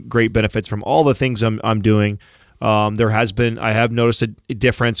been seeing great benefits from all the things I'm doing. I have noticed a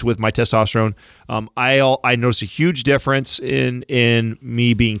difference with my testosterone. I noticed a huge difference in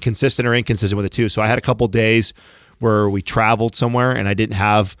me being consistent or inconsistent with it too. So I had a couple days where we traveled somewhere and I didn't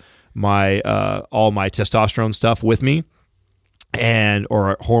have my all my testosterone stuff with me,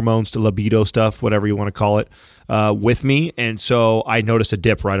 or hormones to libido stuff, whatever you want to call it, with me. And so I noticed a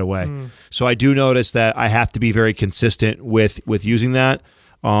dip right away. So I do notice that I have to be very consistent with using that.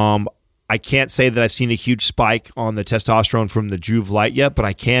 I can't say that I've seen a huge spike on the testosterone from the Juve Light yet, but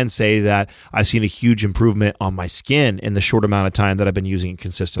I can say that I've seen a huge improvement on my skin in the short amount of time that I've been using it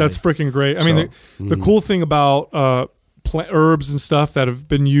consistently. That's freaking great. I mean, the cool thing about herbs and stuff that have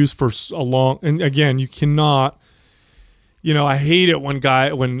been used for a long, and again, you cannot I hate it when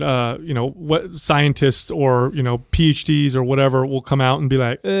what scientists or, PhDs or whatever will come out and be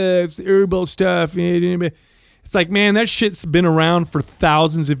like, it's herbal stuff. It's like, man, that shit's been around for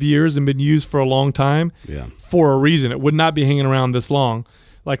thousands of years and been used for a long time for a reason. It would not be hanging around this long.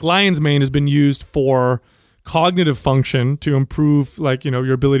 Like lion's mane has been used for cognitive function to improve,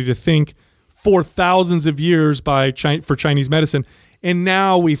 your ability to think for thousands of years for Chinese medicine. And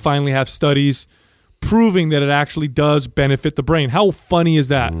now we finally have studies proving that it actually does benefit the brain. How funny is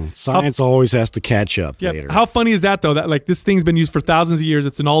that? Science always has to catch up later. How funny is that, though? That this thing's been used for thousands of years.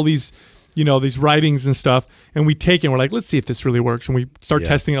 It's in all these, these writings and stuff. And we take it and we're like, let's see if this really works. And we start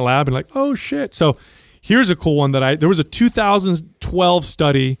testing in a lab and like, oh, shit. So here's a cool one there was a 2012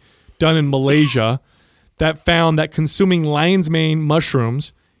 study done in Malaysia that found that consuming lion's mane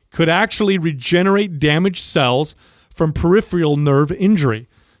mushrooms could actually regenerate damaged cells from peripheral nerve injury.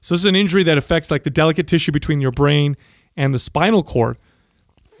 So this is an injury that affects like the delicate tissue between your brain and the spinal cord.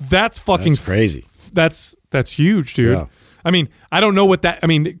 That's crazy. That's huge, dude. Yeah. I mean, I don't know what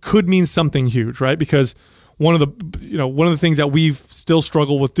it could mean something huge, right? Because one of the things that we've still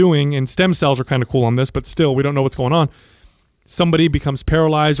struggled with doing, and stem cells are kind of cool on this, but still we don't know what's going on. Somebody becomes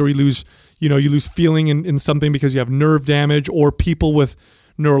paralyzed or you lose feeling in something because you have nerve damage, or people with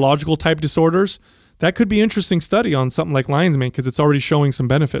neurological type disorders. That could be interesting study on something like lion's mane because it's already showing some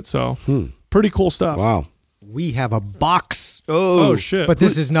benefits. So pretty cool stuff. Wow. We have a box. Oh shit. But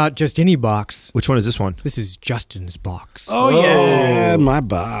this is not just any box. Which one is this one? This is Justin's box. Oh yeah, my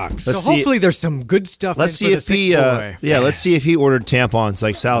box. So hopefully there's some good stuff. Let's see if he. Let's see if he ordered tampons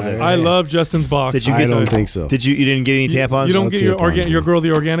like Sal did. I love Justin's box. Did you get I don't think so. Did you? You didn't get any tampons? You don't get your girl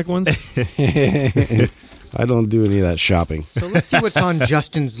the organic ones? I don't do any of that shopping. So let's see what's on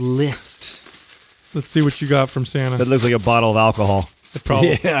Justin's list. Let's see what you got from Santa. That looks like a bottle of alcohol.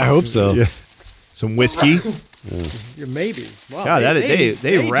 Probably. Yeah, I hope so. Yeah. Some whiskey. Maybe. Wow, God,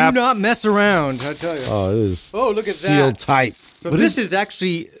 they wrap. do not mess around, I tell you. Oh, it is. Oh, look at sealed that. tight. So this is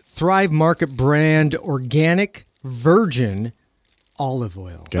actually Thrive Market brand organic virgin olive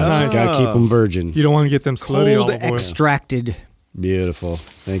oil. Gotta keep them virgins. You don't want to get them slutty Cold olive oil. extracted. Beautiful.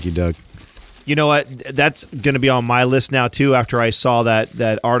 Thank you, Doug. You know what? That's going to be on my list now too. After I saw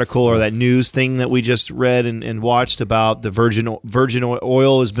that article or that news thing that we just read and watched about the virgin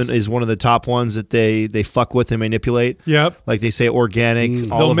oil is one of the top ones that they fuck with and manipulate. Yep. Like they say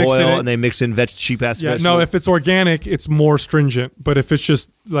organic olive oil and they mix in cheap ass vegetables. No, if it's organic, it's more stringent. But if it's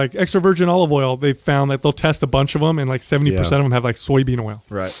just like extra virgin olive oil, they found that they'll test a bunch of them and like 70% of them have like soybean oil.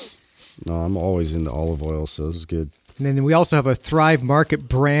 Right. No, I'm always into olive oil, so this is good. And then we also have a Thrive Market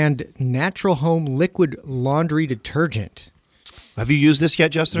brand Natural Home liquid laundry detergent. Have you used this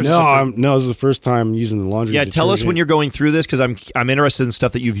yet, Justin? No, this is the first time using the laundry detergent. Tell us when you're going through this because I'm interested in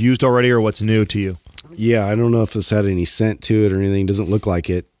stuff that you've used already or what's new to you. Yeah, I don't know if this had any scent to it or anything. It doesn't look like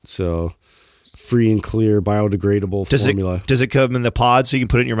it. So free and clear, biodegradable formula. Does it come in the pod so you can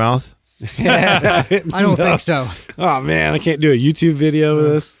put it in your mouth? I don't think so. Oh, man, I can't do a YouTube video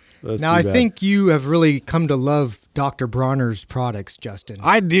with this. Now, I think you have really come to love Dr. Bronner's products, Justin.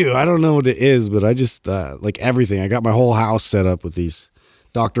 I do. I don't know what it is, but I just like everything. I got my whole house set up with these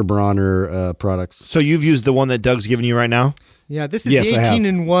Dr. Bronner products. So you've used the one that Doug's giving you right now? Yeah, this is the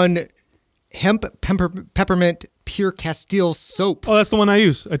 18-in-1 hemp peppermint pure Castile soap. Oh, that's the one I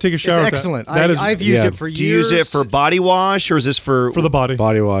use. I take a shower. It's excellent. I've used it for years. Do you use it for body wash or is this for the body?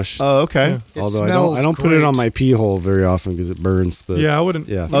 Body wash. Oh, okay. Yeah. Although I don't put it on my pee hole very often because it burns. But yeah, I wouldn't.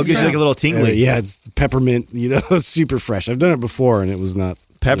 Yeah. Oh, it gives you like a little tingly. Yeah, it's peppermint. Super fresh. I've done it before and it was not.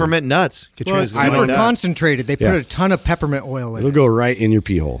 Peppermint nuts. Well, it's super concentrated. They put a ton of peppermint oil in it. It'll go right in your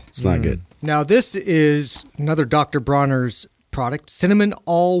pee hole. It's not good. Now, this is another Dr. Bronner's product, Cinnamon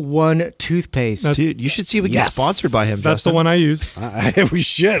All-One Toothpaste. Dude, you should see if we get sponsored by him. That's Justin. the one I use. We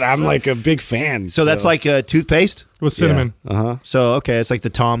should. I'm like a big fan. So that's like a toothpaste with cinnamon. Yeah. So okay, it's like the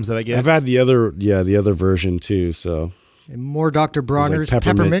Toms that I get. I've had the other version too. So and more Dr. Bronner's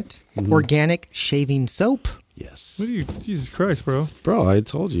peppermint organic shaving soap. Yes. What are you? Jesus Christ, bro! Bro, I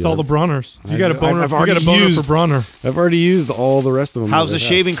told you. It's all the Bronners. You got a boner. I've You got a boner for Bronner. I've already used all the rest of them. How's the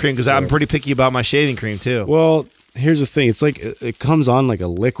shaving cream? Because I'm pretty picky about my shaving cream too. Well, here's the thing. It's like it comes on like a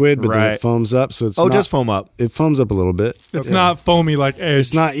liquid, but then it foams up. So it's it does foam up. It foams up a little bit. It's not foamy like Edge.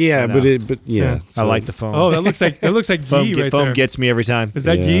 It's not. Yeah, but yeah. I like the foam. Oh, that looks like ghee right foam there. gets me every time. Is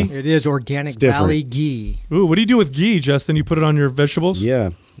that ghee? It is organic Valley ghee. Ooh, what do you do with ghee, Justin? You put it on your vegetables?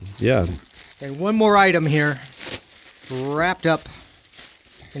 Yeah. And one more item here, wrapped up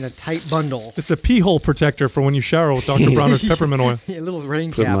in a tight bundle. It's a pee hole protector for when you shower with Dr. Bronner's peppermint oil. A little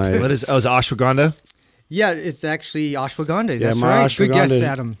rain cap. What is? Oh, is it ashwagandha? Yeah, it's actually ashwagandha. Yeah, That's my right. Good guess, ashwagandha-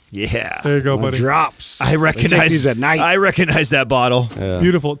 Adam. Yeah. There you go, buddy. Drops. I take recognize these at night. I recognize that bottle.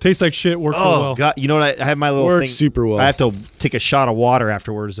 Beautiful. Tastes like shit. Works really Oh well. God! You know what? I have my little Works thing. super well. I have to take a shot of water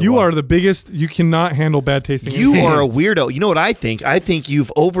afterwards. You are the biggest. You cannot handle bad tasting. You anything. are a weirdo. You know what I think? I think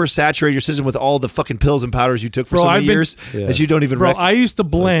you've oversaturated your system with all the fucking pills and powders you took for Bro, so many I've been- years that you don't even. Bro, I used to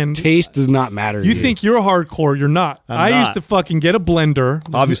blend. Taste does not matter. You to think you're hardcore? You're not. I'm I used not. to fucking get a blender.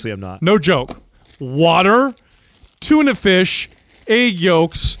 Obviously, I'm not. No joke. Water, tuna fish, egg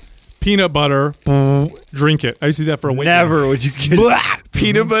yolks, peanut butter. Drink it. I used to do that for a week. Never would you get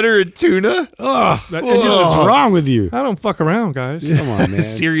peanut butter and tuna. What is wrong with you? I don't fuck around, guys. Come on, man.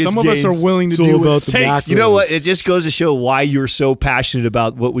 Serious. Some of us gains. are willing to It's all do about what it the takes. macros. You know what? It just goes to show why you're so passionate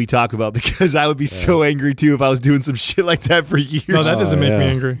about what we talk about. Because I would be so angry too if I was doing some shit like that for years. No, that doesn't make yeah. me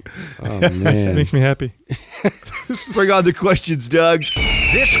angry. Oh, It man. makes me happy. Bring on the questions, Doug.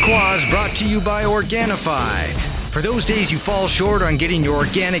 This Quaz brought to you by Organifi. For those days you fall short on getting your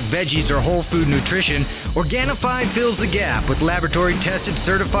organic veggies or whole food nutrition, Organifi fills the gap with laboratory-tested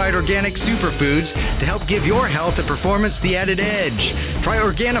certified organic superfoods to help give your health and performance the added edge. Try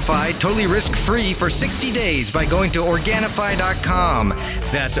Organifi totally risk-free for 60 days by going to Organifi.com.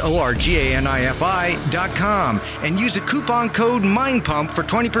 That's ORGANIFI.com. And use the coupon code MINDPUMP for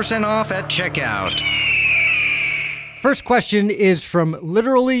 20% off at checkout. First question is from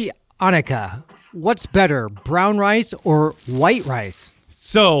literally Annika. What's better, brown rice or white rice?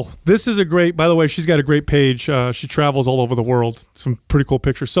 So this is a great. By the way, she's got a great page. She travels all over the world. Some pretty cool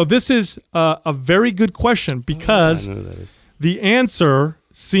pictures. So this is a very good question because the answer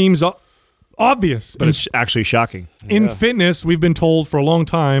seems obvious. But it's actually shocking. In fitness, we've been told for a long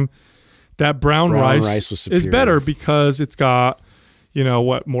time that brown rice was is superior. better because it's got,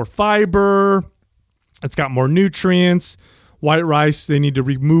 more fiber. It's got more nutrients. White rice, they need to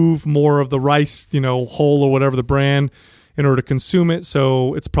remove more of the rice, hull or whatever the brand in order to consume it.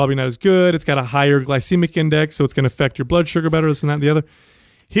 So it's probably not as good. It's got a higher glycemic index, so it's going to affect your blood sugar better, this and that and the other.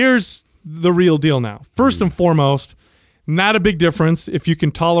 Here's the real deal now. First and foremost, not a big difference. If you can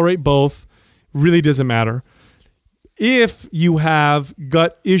tolerate both, really doesn't matter. If you have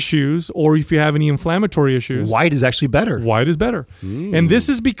gut issues or if you have any inflammatory issues, White is actually better. white is better. And this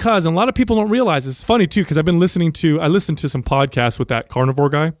is because, and a lot of people don't realize, it's funny too, because I listened to some podcasts with that carnivore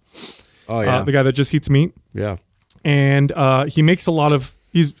guy, Oh, yeah. the guy that just eats meat. Yeah. And he makes a lot of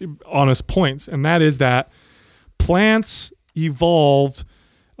honest points. And that is that plants evolved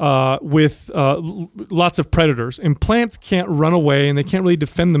with lots of predators, and plants can't run away and they can't really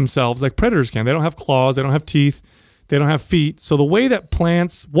defend themselves like predators can. They don't have claws, they don't have teeth, they don't have feet. So one way that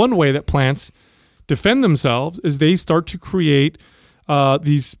plants defend themselves is they start to create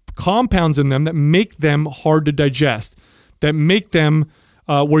these compounds in them that make them hard to digest, that make them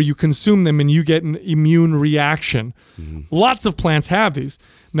where you consume them and you get an immune reaction. Lots of plants have these.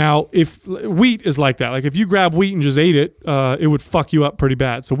 Now, if wheat is like that, like if you grab wheat and just ate it, it would fuck you up pretty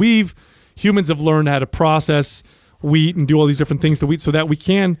bad. So humans have learned how to process wheat and do all these different things to wheat so that we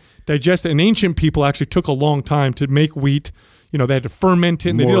can digest it. And ancient people actually took a long time to make wheat. They had to ferment it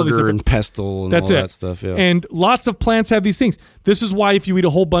and they did all these Mortar different and pestle and That's all it. that stuff. Yeah. And lots of plants have these things. This is why if you eat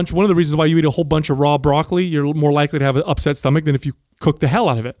one of the reasons why you eat a whole bunch of raw broccoli, you're more likely to have an upset stomach than if you cook the hell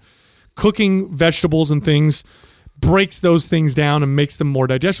out of it. Cooking vegetables and things breaks those things down and makes them more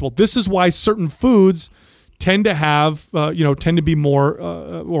digestible. This is why certain foods tend to have, tend to be more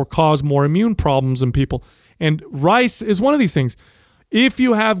or cause more immune problems in people. And rice is one of these things. If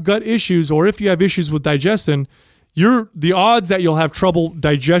you have gut issues or if you have issues with digestion, the odds that you'll have trouble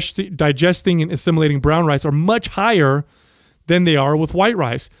digesting and assimilating brown rice are much higher than they are with white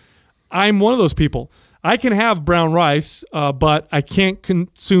rice. I'm one of those people. I can have brown rice, but I can't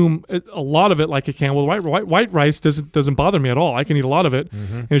consume a lot of it like I can with white rice. Doesn't bother me at all. I can eat a lot of it,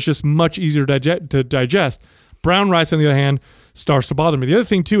 and it's just much easier to digest. Brown rice, on the other hand, starts to bother me. The other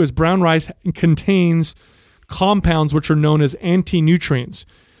thing too is brown rice contains compounds which are known as anti-nutrients.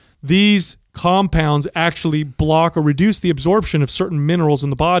 These compounds actually block or reduce the absorption of certain minerals in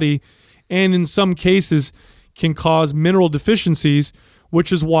the body, and in some cases can cause mineral deficiencies,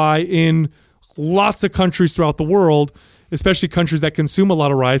 which is why in lots of countries throughout the world, especially countries that consume a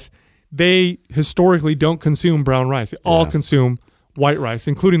lot of rice, they historically don't consume brown rice. They all consume white rice,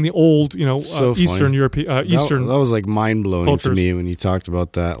 including the old, So Eastern funny. European, Eastern. That was like mind blowing to cultures. me when you talked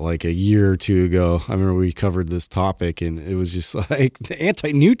about that like a year or two ago. I remember we covered this topic and it was just like the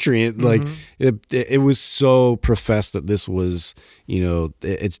anti-nutrient. Like it was so professed that this was,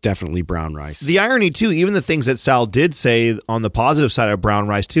 it's definitely brown rice. The irony too, even the things that Sal did say on the positive side of brown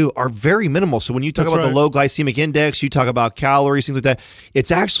rice too are very minimal. So when you talk That's about right. the low glycemic index, you talk about calories, things like that,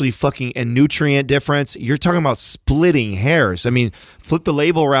 it's actually fucking a nutrient difference. You're talking about splitting hairs. I mean, flip the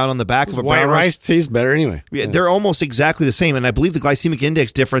label around on the back of a White brown rice tastes better anyway. Yeah, they're almost exactly the same, and I believe the glycemic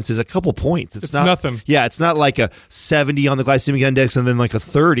index difference is a couple points. It's nothing. Yeah, it's not like a 70 on the glycemic index and then like a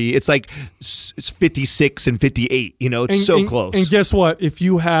 30. It's like it's 56 and 58. It's so close. And guess what? If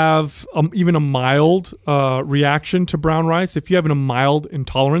you have even a mild reaction to brown rice, if you have a mild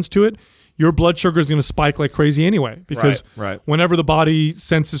intolerance to it, your blood sugar is going to spike like crazy anyway. Because Right. whenever the body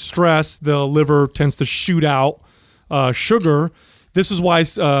senses stress, the liver tends to shoot out sugar. This is why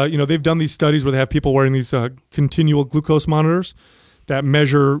they've done these studies where they have people wearing these continual glucose monitors that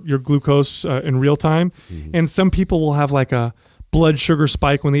measure your glucose in real time. And some people will have like a blood sugar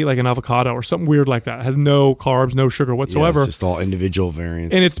spike when they eat like an avocado or something weird like that. It has no carbs, no sugar whatsoever. Yeah, it's just all individual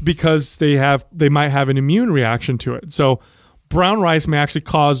variants. And it's because they might have an immune reaction to it. So brown rice may actually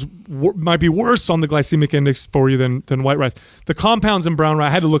might be worse on the glycemic index for you than white rice. The compounds in brown rice,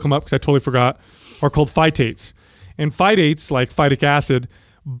 I had to look them up because I totally forgot, are called phytates. And phytates, like phytic acid,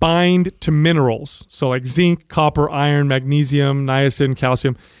 bind to minerals. So like zinc, copper, iron, magnesium, niacin,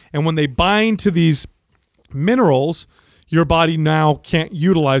 calcium. And when they bind to these minerals, your body now can't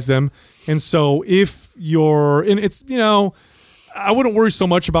utilize them. And so I wouldn't worry so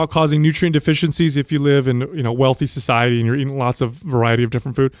much about causing nutrient deficiencies if you live in a wealthy society and you're eating lots of variety of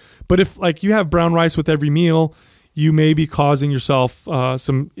different food. But if like you have brown rice with every meal, you may be causing yourself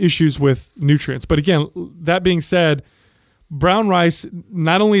some issues with nutrients. But again, that being said, brown rice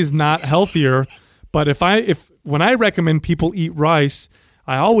not only is not healthier, but when I recommend people eat rice,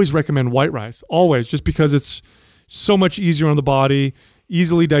 I always recommend white rice, always, just because it's so much easier on the body,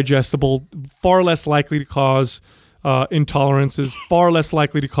 easily digestible, far less likely to cause intolerances, far less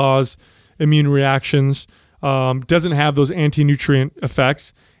likely to cause immune reactions, doesn't have those anti-nutrient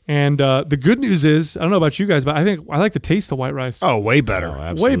effects. And the good news is, I don't know about you guys, but I think I like the taste of white rice. Oh, way better.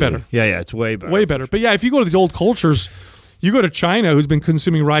 Way better. Yeah, it's way better. Way better. But yeah, if you go to these old cultures, you go to China, who's been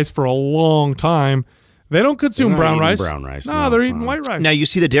consuming rice for a long time, they don't consume They're not brown eating rice. brown rice, No, no. they're eating white rice. Now, you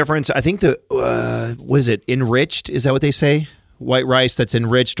see the difference. I think what is it, enriched? Is that what they say? White rice that's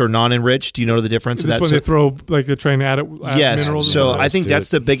enriched or non-enriched? Do you know the difference of This that? when they throw, like they're trying to add Yes. minerals. and So stuff. I think to that's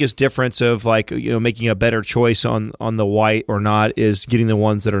it. the biggest difference of making a better choice on the white or not is getting the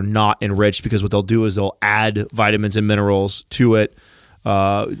ones that are not enriched, because what they'll do is they'll add vitamins and minerals to it.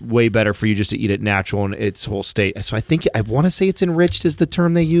 Way better for you just to eat it natural in its whole state. So I want to say it's enriched is the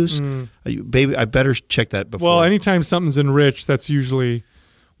term they use. Baby, I better check that before. Well, anytime something's enriched, that's usually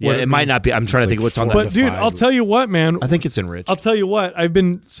yeah, it might not be. I'm trying to think what's on that. But dude, I'll tell you what, man. I think it's enriched. I'll tell you what. I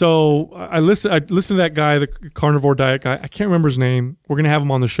listened to that guy, the carnivore diet guy. I can't remember his name. We're gonna have him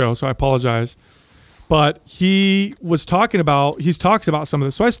on the show, so I apologize. But he talks about some of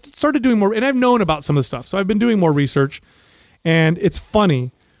this. So I started doing more, and I've known about some of the stuff. So I've been doing more research, and it's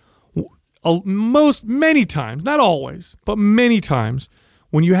funny. Many times, not always, but many times,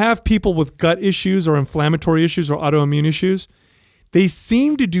 when you have people with gut issues or inflammatory issues or autoimmune issues, they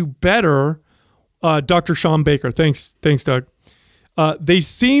seem to do better. Dr. Sean Baker, thanks, Doug. They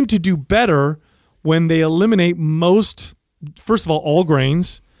seem to do better when they eliminate first of all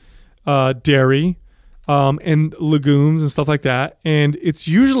grains, dairy, and legumes and stuff like that. And it's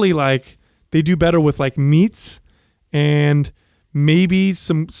usually like they do better with like meats and maybe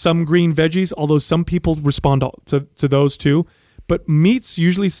some green veggies, although some people respond to those too. But meats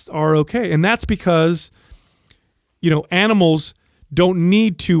usually are okay. And that's because, animals don't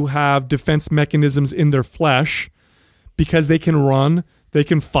need to have defense mechanisms in their flesh because they can run, they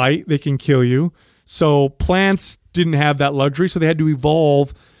can fight, they can kill you. So plants didn't have that luxury, so they had to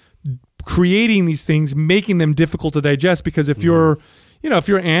evolve creating these things, making them difficult to digest, because if you're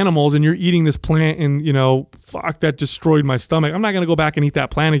animals and you're eating this plant and, fuck, that destroyed my stomach, I'm not going to go back and eat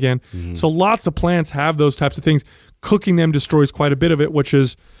that plant again. So lots of plants have those types of things. Cooking them destroys quite a bit of it, which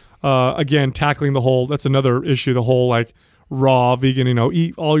is, again, tackling that's another issue, the whole like raw vegan,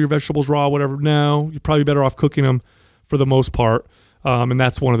 eat all your vegetables raw, whatever. No, you're probably better off cooking them for the most part. And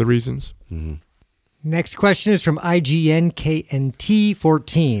that's one of the reasons. Next question is from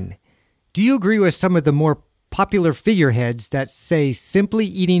IGNKNT14. Do you agree with some of the more popular figureheads that say simply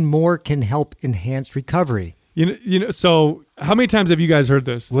eating more can help enhance recovery? So how many times have you guys heard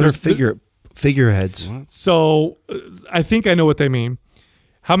this? What are Figureheads. So I think I know what they mean.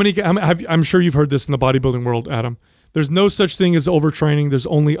 I'm sure you've heard this in the bodybuilding world, Adam. There's no such thing as overtraining. There's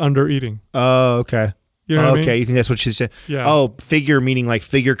only undereating. Oh, okay. You know what I mean? Okay, you think that's what she said? Yeah. Oh, figure meaning like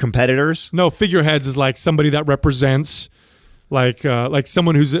figure competitors? No, figureheads is like somebody that represents like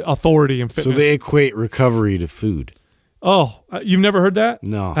someone who's authority in fitness. So they equate recovery to food. Oh, you've never heard that?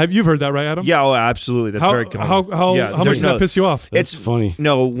 No. You've heard that, right, Adam? Yeah, oh, absolutely. That's very common. How Yeah, much does there's that piss you off? It's funny.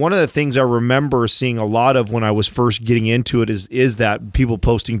 No, one of the things I remember seeing a lot of when I was first getting into it is that people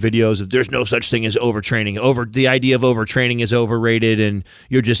posting videos of there's no such thing as overtraining. The idea of overtraining is overrated and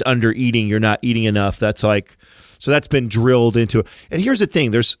you're just under eating. You're not eating enough. That's been drilled into it. And here's the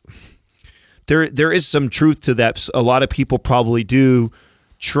thing. There is some truth to that. A lot of people probably do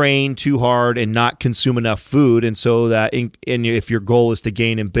train too hard and not consume enough food, and so that and if your goal is to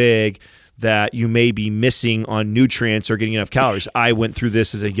gain and big, that you may be missing on nutrients or getting enough calories. I went through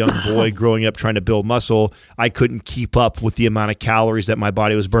this as a young boy growing up trying to build muscle. I couldn't keep up with the amount of calories that my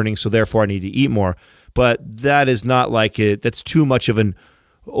body was burning, so therefore I need to eat more. But that is not like it. That's too much of an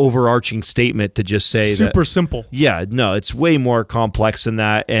overarching statement to just say super simple. Yeah, no, it's way more complex than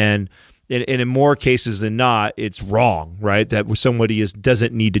that, and in more cases than not, it's wrong, right? That somebody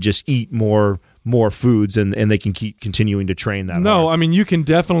doesn't need to just eat more foods and they can keep continuing to train that. No, hard. I mean, you can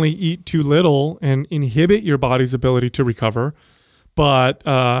definitely eat too little and inhibit your body's ability to recover. But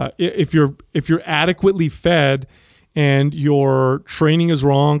if you're adequately fed and your training is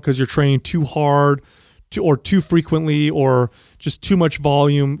wrong because you're training too hard or too frequently or just too much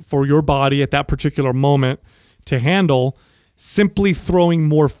volume for your body at that particular moment to handle, simply throwing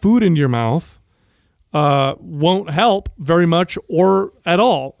more food into your mouth won't help very much or at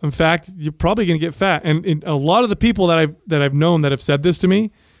all. In fact, you're probably going to get fat. And a lot of the people that I've known that have said this to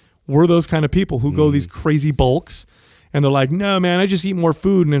me were those kind of people who go these crazy bulks and they're like, no, man, I just eat more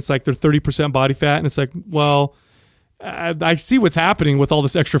food. And it's like they're 30% body fat. And it's like, well, I see what's happening with all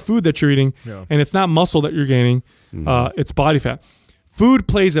this extra food that you're eating. Yeah. And it's not muscle that you're gaining. It's body fat. Food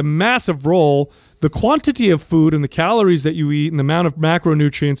plays a massive role. The quantity of food and the calories that you eat and the amount of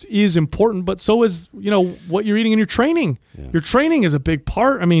macronutrients is important, but so is, what you're eating in your training. Yeah. Your training is a big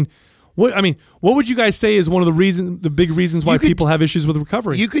part. What would you guys say is one of the big reasons why people have issues with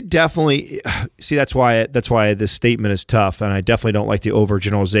recovery? You could definitely see that's why this statement is tough, and I definitely don't like the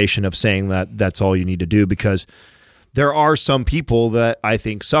overgeneralization of saying that that's all you need to do, because there are some people that I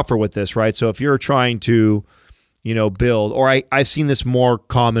think suffer with this, right? So if you're trying to build, or I've seen this more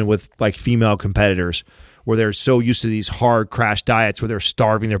common with like female competitors where they're so used to these hard crash diets where they're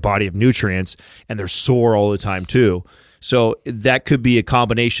starving their body of nutrients and they're sore all the time too. So that could be a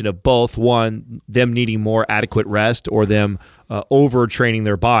combination of both. One, them needing more adequate rest, or them overtraining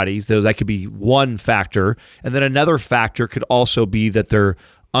their bodies. That could be one factor. And then another factor could also be that they're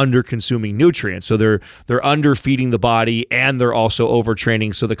under consuming nutrients. So they're underfeeding the body and they're also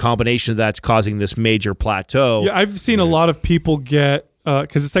overtraining. So the combination of that's causing this major plateau. Yeah, I've seen a lot of people get,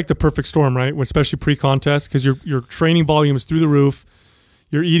 because it's like the perfect storm, right? Especially pre-contest, because your training volume is through the roof.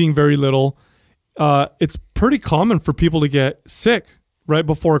 You're eating very little. It's pretty common for people to get sick right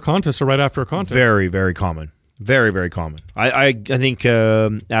before a contest or right after a contest. Very, very common. Very, very common. I think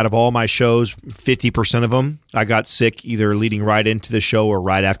out of all my shows, 50% of them, I got sick either leading right into the show or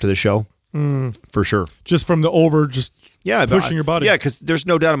right after the show, for sure. Just from the pushing your body. Yeah, because there's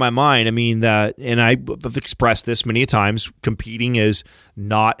no doubt in my mind. And I've expressed this many times, competing is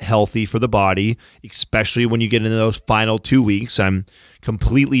not healthy for the body, especially when you get into those final 2 weeks. I'm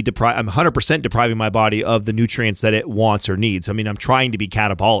completely I'm 100% depriving my body of the nutrients that it wants or needs. I'm trying to be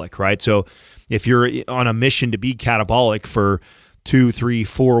catabolic, right? So if you're on a mission to be catabolic for 2, 3,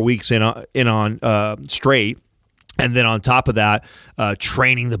 4 weeks in on straight, and then on top of that,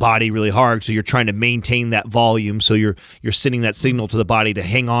 training the body really hard, so you're trying to maintain that volume, so you're sending that signal to the body to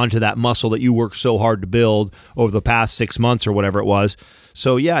hang on to that muscle that you worked so hard to build over the past 6 months or whatever it was.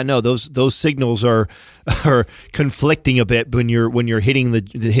 So yeah, no, those signals are conflicting a bit when you're hitting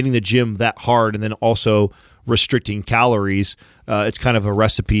the gym that hard and then also restricting calories. It's kind of a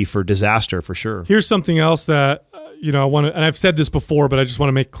recipe for disaster for sure. Here's something else that I want to, and I've said this before, but I just want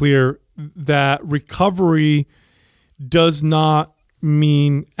to make clear that recovery does not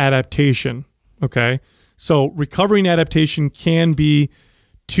mean adaptation. Okay, so recovery and adaptation can be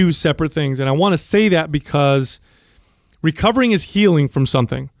two separate things, and I want to say that because recovering is healing from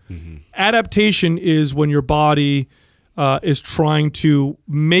something. Mm-hmm. Adaptation is when your body is trying to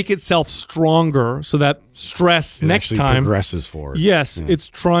make itself stronger so that stress next time progresses forward. Yes, yeah. It's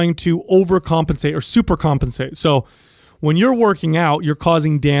trying to overcompensate or supercompensate. So when you're working out, you're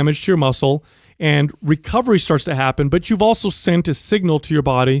causing damage to your muscle and recovery starts to happen, but you've also sent a signal to your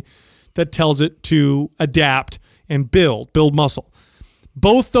body that tells it to adapt and build muscle.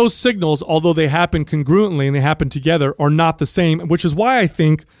 Both those signals, although they happen congruently and they happen together, are not the same, which is why I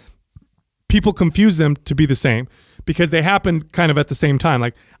think people confuse them to be the same, because they happen kind of at the same time.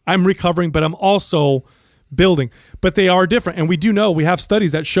 Like, I'm recovering, but I'm also building. But they are different. And we do know, we have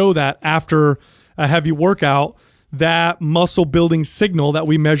studies that show that after a heavy workout, that muscle building signal that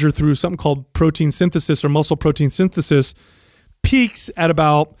we measure through something called protein synthesis or muscle protein synthesis peaks at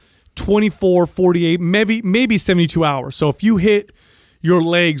about 24, 48, maybe 72 hours. So if you hit your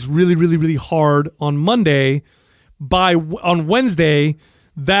legs really, really, really hard on Monday, on Wednesday,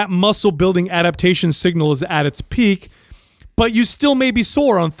 that muscle building adaptation signal is at its peak, but you still may be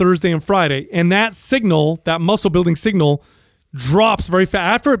sore on Thursday and Friday. And that signal, that muscle building signal, drops very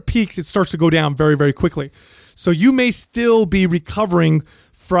fast. After it peaks, it starts to go down very, very quickly. So you may still be recovering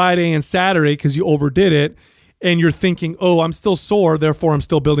Friday and Saturday because you overdid it, and you're thinking, oh, I'm still sore, therefore I'm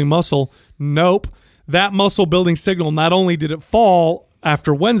still building muscle. Nope. That muscle building signal, not only did it fall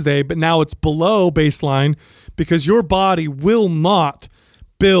after Wednesday, but now it's below baseline because your body will not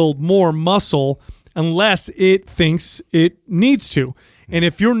build more muscle unless it thinks it needs to. And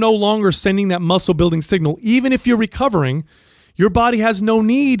if you're no longer sending that muscle building signal, even if you're recovering, your body has no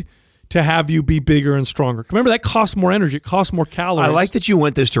need to have you be bigger and stronger. Remember, that costs more energy. It costs more calories. I like that you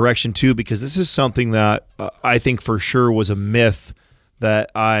went this direction too, because this is something that I think for sure was a myth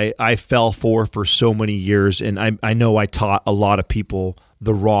that I fell for so many years. And I know I taught a lot of people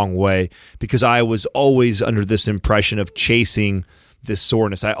the wrong way because I was always under this impression of chasing this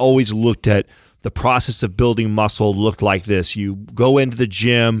soreness. I always looked at the process of building muscle looked like this. You go into the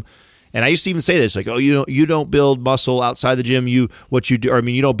gym, and I used to even say this, like, oh, you don't build muscle outside the gym. You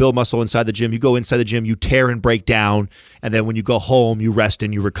don't build muscle inside the gym. You go inside the gym, you tear and break down, and then when you go home, you rest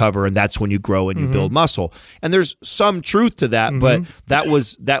and you recover, and that's when you grow and you build muscle. And there's some truth to that, but that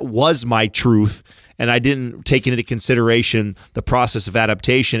was my truth, and I didn't take into consideration the process of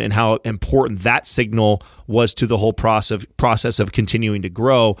adaptation and how important that signal was to the whole process of continuing to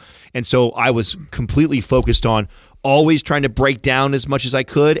grow. And so I was completely focused on always trying to break down as much as I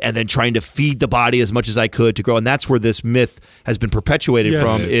could and then trying to feed the body as much as I could to grow. And that's where this myth has been perpetuated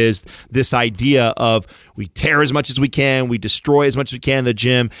from, is this idea of we tear as much as we can, we destroy as much as we can in the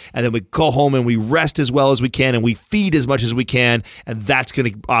gym, and then we go home and we rest as well as we can and we feed as much as we can, and that's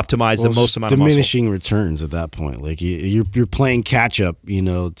going to optimize the most amount of muscle. Diminishing returns at that point. Like you're playing catch up,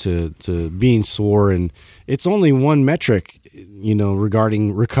 to being sore, and it's only one metric,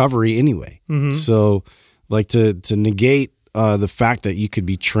 regarding recovery anyway. So like to negate the fact that you could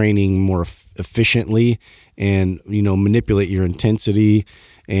be training more efficiently and, manipulate your intensity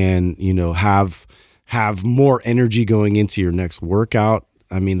and, have more energy going into your next workout.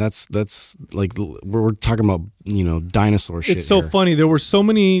 I mean, that's like, we're talking about, dinosaur shit. It's so here. funny. There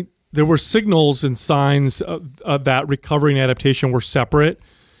were signals and signs that recovery and adaptation were separate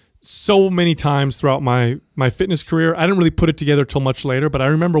so many times throughout my fitness career. I didn't really put it together till much later, but I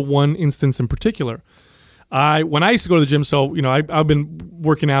remember one instance in particular. When I used to go to the gym, so, I've been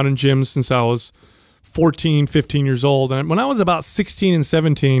working out in gyms since I was 14, 15 years old. And when I was about 16 and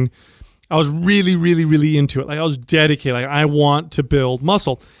 17, I was really, really, really into it. Like, I was dedicated. Like, I want to build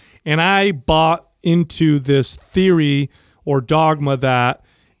muscle. And I bought into this theory or dogma that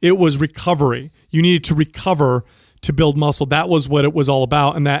it was recovery. You needed to recover to build muscle. That was what it was all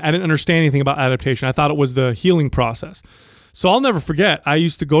about. And that I didn't understand anything about adaptation. I thought it was the healing process. So I'll never forget, I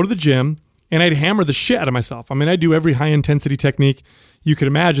used to go to the gym and I'd hammer the shit out of myself. I mean, I do every high-intensity technique you could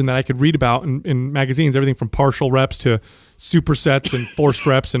imagine that I could read about in magazines, everything from partial reps to supersets and forced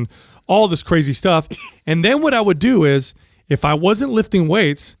reps and all this crazy stuff. And then what I would do is, if I wasn't lifting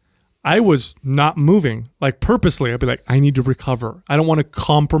weights, I was not moving. Like, purposely, I'd be like, I need to recover. I don't want to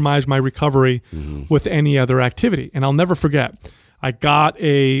compromise my recovery with any other activity. And I'll never forget, I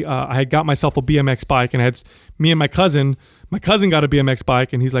had got myself a BMX bike, and I had me and my cousin got a BMX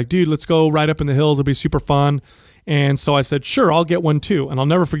bike, and he's like, dude, let's go ride up in the hills. It'll be super fun. And so I said, sure, I'll get one too. And I'll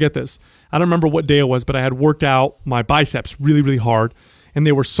never forget this. I don't remember what day it was, but I had worked out my biceps really, really hard, and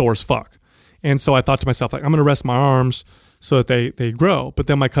they were sore as fuck. And so I thought to myself, like, I'm going to rest my arms so that they grow. But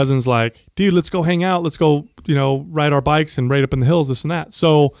then my cousin's like, dude, let's go hang out. Let's go, ride our bikes and ride up in the hills, this and that.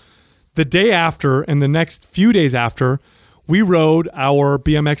 So the day after and the next few days after, we rode our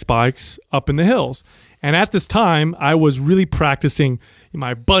BMX bikes up in the hills. And at this time, I was really practicing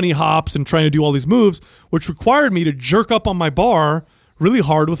my bunny hops and trying to do all these moves, which required me to jerk up on my bar really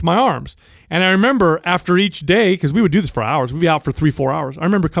hard with my arms. And I remember after each day, because we would do this for hours, we'd be out for 3-4 hours. I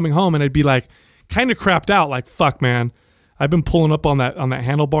remember coming home and I'd be like, kind of crapped out, like, fuck, man, I've been pulling up on that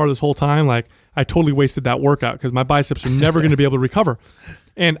handlebar this whole time. Like, I totally wasted that workout because my biceps are never going to be able to recover.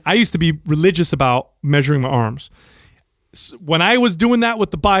 And I used to be religious about measuring my arms. When I was doing that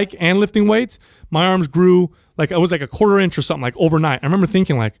with the bike and lifting weights, my arms grew like, it was like a quarter inch or something, like overnight. I remember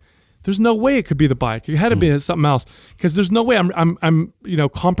thinking like, there's no way it could be the bike. It had to be something else, because there's no way I'm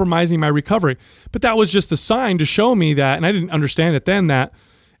compromising my recovery. But that was just a sign to show me that, and I didn't understand it then, that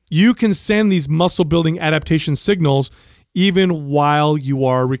you can send these muscle building adaptation signals even while you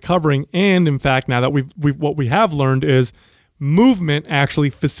are recovering. And in fact, now that we've what we have learned is movement actually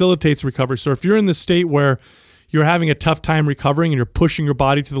facilitates recovery. So if you're in the state where you're having a tough time recovering and you're pushing your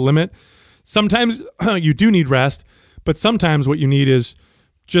body to the limit, sometimes you do need rest, but sometimes what you need is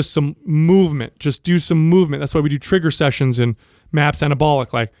just some movement. Just do some movement. That's why we do trigger sessions in MAPS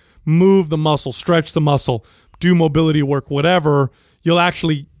Anabolic, like move the muscle, stretch the muscle, do mobility work, whatever. You'll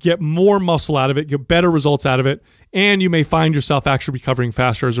actually get more muscle out of it, get better results out of it, and you may find yourself actually recovering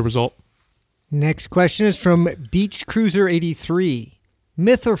faster as a result. Next question is from Beach Cruiser 83.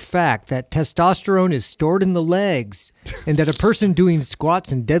 Myth or fact that testosterone is stored in the legs and that a person doing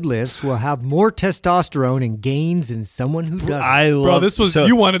squats and deadlifts will have more testosterone and gains than someone who doesn't? Bro, this was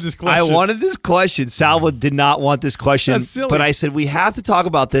you wanted this question. I wanted this question. Salva did not want this question. That's silly. But I said we have to talk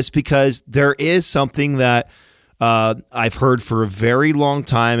about this because there is something that I've heard for a very long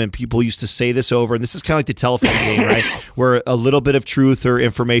time, and people used to say this over, and this is kind of like the telephone game, right? Where a little bit of truth or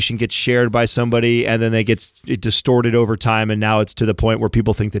information gets shared by somebody, and then it distorted over time, and now it's to the point where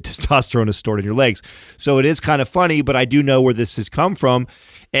people think that testosterone is stored in your legs. So it is kind of funny, but I do know where this has come from,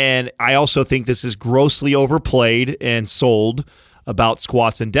 and I also think this is grossly overplayed and sold about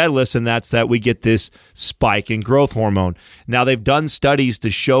squats and deadlifts, and that's that we get this spike in growth hormone. Now, they've done studies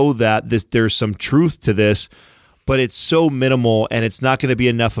to show that there's some truth to this, but it's so minimal, and it's not going to be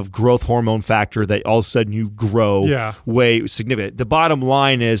enough of growth hormone factor that all of a sudden you grow way significant. The bottom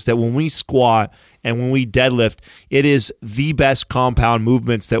line is that when we squat and when we deadlift, it is the best compound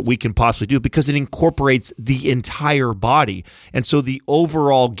movements that we can possibly do because it incorporates the entire body. And so the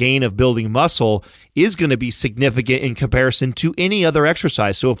overall gain of building muscle is going to be significant in comparison to any other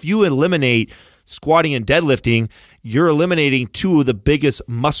exercise. So if you eliminate squatting and deadlifting, you're eliminating two of the biggest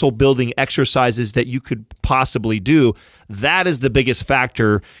muscle building exercises that you could possibly do. That is the biggest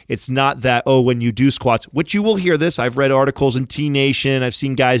factor. It's not that, when you do squats, which you will hear this. I've read articles in T Nation. I've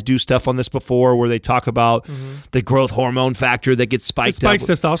seen guys do stuff on this before where they talk about the growth hormone factor that gets spiked. It spikes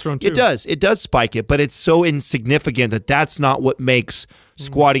testosterone too. It does. It does spike it, but it's so insignificant that that's not what makes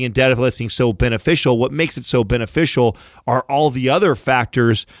squatting and deadlifting so beneficial. What makes it so beneficial are all the other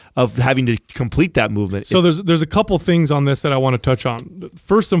factors of having to complete that movement. So there's a couple things on this that I want to touch on.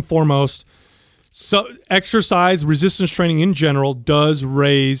 First and foremost, so exercise, resistance training in general does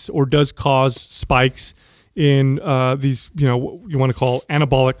raise or does cause spikes in these, what you want to call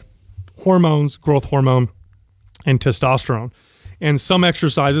anabolic hormones, growth hormone, and testosterone. And some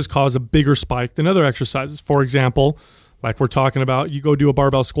exercises cause a bigger spike than other exercises. For example, like we're talking about, you go do a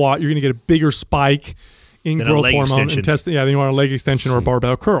barbell squat, you're going to get a bigger spike in growth hormone and than you want a leg extension or a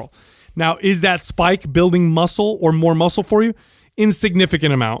barbell curl. Now, is that spike building muscle or more muscle for you?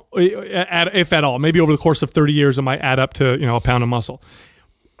 Insignificant amount, if at all. Maybe over the course of 30 years, it might add up to a pound of muscle.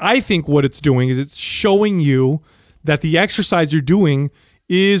 I think what it's doing is it's showing you that the exercise you're doing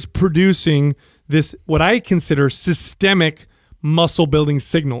is producing this, what I consider systemic muscle building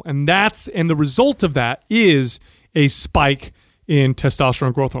signal. And the result of that is a spike in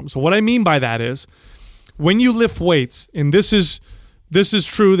testosterone growth hormone. So what I mean by that is when you lift weights, and this is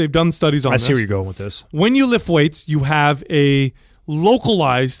true, they've done studies on this. I see where you're going with this. When you lift weights, you have a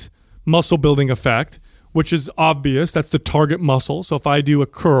localized muscle building effect, which is obvious. That's the target muscle. So if I do a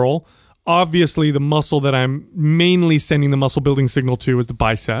curl, obviously the muscle that I'm mainly sending the muscle building signal to is the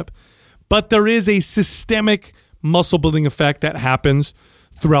bicep. But there is a systemic muscle building effect that happens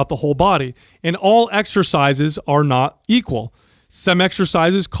throughout the whole body. And all exercises are not equal. Some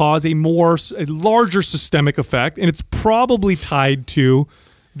exercises cause a larger systemic effect, and it's probably tied to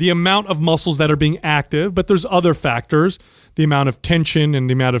the amount of muscles that are being active, but there's other factors, the amount of tension and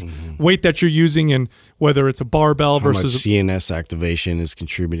the amount of weight that you're using, and whether it's a barbell versus how much CNS activation is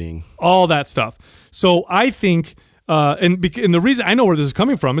contributing. All that stuff. So I think, and the reason I know where this is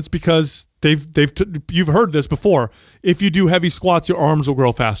coming from, it's because you've heard this before. If you do heavy squats, your arms will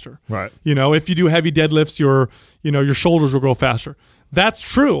grow faster. Right. If you do heavy deadlifts, your shoulders will grow faster. That's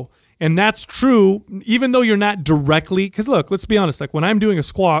true. And that's true even though you're not directly, because look, let's be honest, like when I'm doing a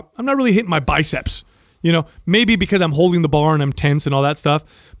squat, I'm not really hitting my biceps. Maybe because I'm holding the bar and I'm tense and all that stuff.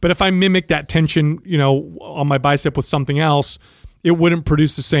 But if I mimic that tension, on my bicep with something else, it wouldn't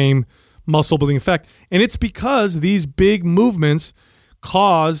produce the same muscle building effect. And it's because these big movements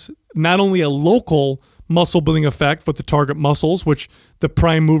cause not only a local muscle building effect with the target muscles, which the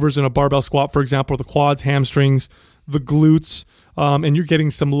prime movers in a barbell squat, for example, are the quads, hamstrings, the glutes, and you're getting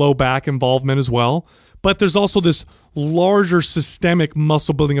some low back involvement as well. But there's also this larger systemic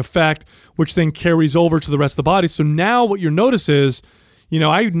muscle building effect, which then carries over to the rest of the body. So now what you'll notice is,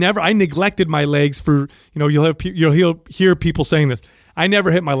 I neglected my legs for, you'll hear people saying this. I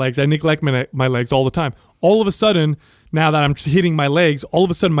never hit my legs. I neglect my legs all the time. All of a sudden, now that I'm hitting my legs, all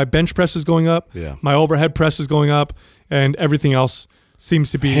of a sudden my bench press is going up, my overhead press is going up, and everything else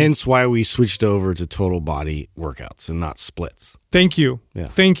seems to be. Hence why we switched over to total body workouts and not splits. Thank you. Yeah.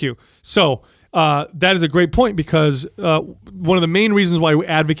 Thank you. So that is a great point, because one of the main reasons why we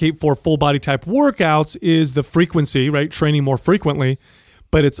advocate for full body type workouts is the frequency, right? Training more frequently.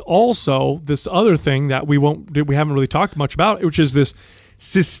 But it's also this other thing that we haven't really talked much about, which is this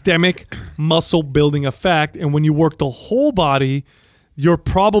systemic muscle building effect. And when you work the whole body, you're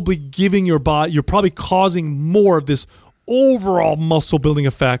probably causing more of this overall muscle building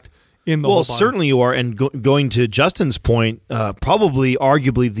effect in the whole body. Well, certainly you are. And going to Justin's point, probably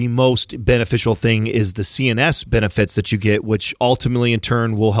arguably the most beneficial thing is the CNS benefits that you get, which ultimately in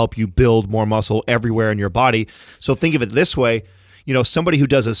turn will help you build more muscle everywhere in your body. So think of it this way. Somebody who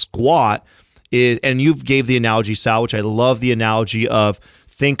does a squat and you've gave the analogy, Sal, which I love the analogy of,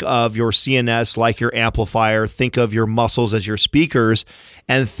 think of your CNS like your amplifier, think of your muscles as your speakers,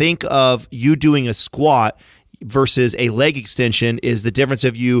 and think of you doing a squat versus a leg extension is the difference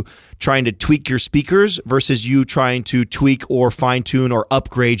of you trying to tweak your speakers versus you trying to tweak or fine-tune or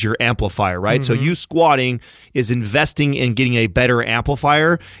upgrade your amplifier, right? So you squatting is investing in getting a better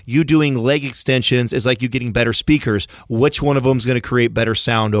amplifier. You doing leg extensions is like you getting better speakers. Which one of them is going to create better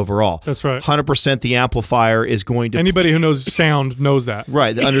sound overall? That's right. 100% the amplifier is going to... Anybody who knows sound knows that.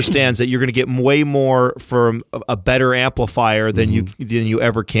 Right, that understands that you're going to get way more from a better amplifier than you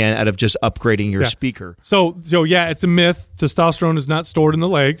ever can out of just upgrading your speaker. So yeah, it's a myth. Testosterone is not stored in the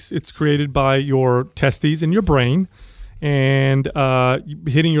legs. It's created by your testes and your brain. And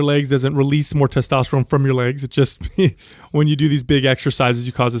hitting your legs doesn't release more testosterone from your legs. It just, when you do these big exercises,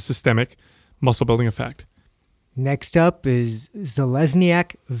 you cause a systemic muscle building effect. Next up is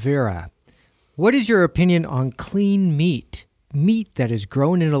Zelezniak Vera. What is your opinion on clean meat? Meat that is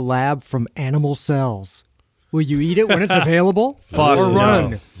grown in a lab from animal cells. Will you eat it when it's available? Fuck or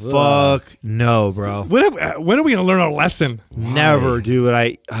run? No. Fuck no, bro. When are we going to learn our lesson? Never, dude.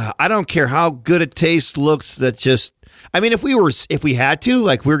 I don't care how good it tastes, looks. That just. I mean, if we had to,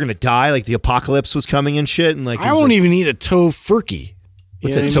 like, we were gonna die, like the apocalypse was coming and shit, and like I won't even eat a tofurkey.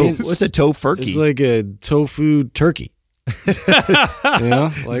 What's a tofurkey? It's like a tofu turkey. Like, I'm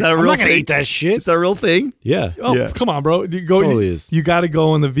not gonna eat that shit. Is that a real thing? Yeah. Oh, Yeah. come on, bro. Totally is. You got to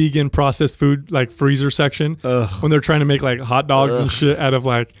go in the vegan processed food like freezer section when they're trying to make like hot dogs and shit out of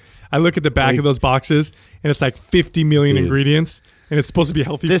like. I look at the back of those boxes and it's like 50 million ingredients. And it's supposed to be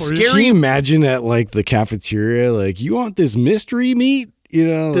healthy for you. Can you imagine at like the cafeteria, like, you want this mystery meat?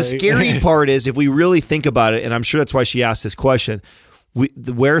 The scary part is, if we really think about it, and I'm sure that's why she asked this question,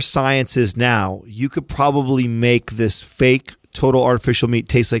 where science is now, you could probably make this fake total artificial meat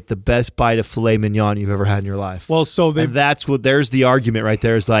taste like the best bite of filet mignon you've ever had in your life. Well, so there's the argument right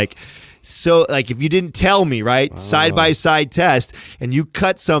there. Is like, so like, if you didn't tell me, right, side by side test, and you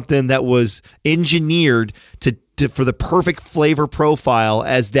cut something that was engineered for the perfect flavor profile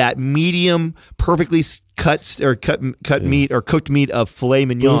as that medium, perfectly cut meat or cooked meat of filet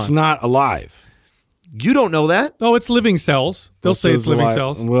mignon. But it's not alive. You don't know that? Oh, it's living cells. They'll say it's living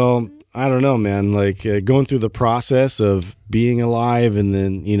cells. Well, I don't know, man. Like going through the process of being alive, and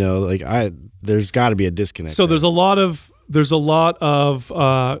then there's got to be a disconnect. So there's a lot of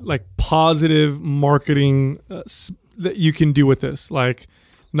like positive marketing that you can do with this. Like,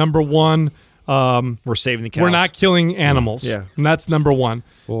 number one. We're saving the cows. We're not killing animals. Yeah. And that's number one.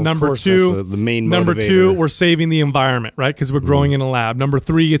 Well, number two, that's the main number motivator. two, we're saving the environment, right? Because we're growing in a lab. Number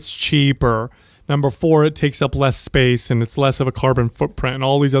three, it's cheaper. Number four, it takes up less space and it's less of a carbon footprint and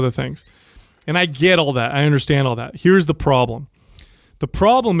all these other things. And I get all that. I understand all that. Here's the problem. The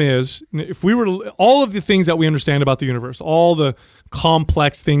problem is, if we were all of the things that we understand about the universe, all the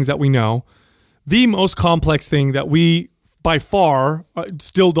complex things that we know, the most complex thing that we by far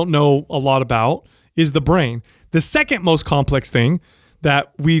still don't know a lot about is the brain. The second most complex thing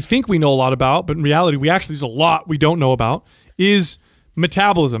that we think we know a lot about, but in reality there's a lot we don't know about, is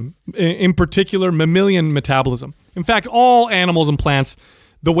metabolism, in particular mammalian metabolism. In fact, all animals and plants,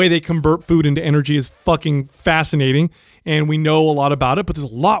 the way they convert food into energy is fucking fascinating, and we know a lot about it, but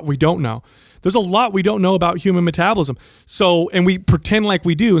there's a lot we don't know. There's a lot we don't know about human metabolism. So, and we pretend like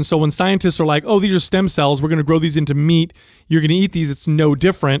we do. And so when scientists are like, oh, these are stem cells, we're going to grow these into meat, you're going to eat these, it's no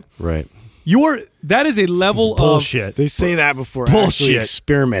different. Right. that is a level Bullshit. They say that before actually Bullshit.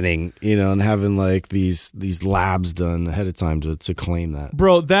 experimenting, and having like these labs done ahead of time to claim that.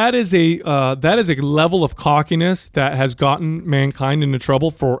 Bro, that is a level of cockiness that has gotten mankind into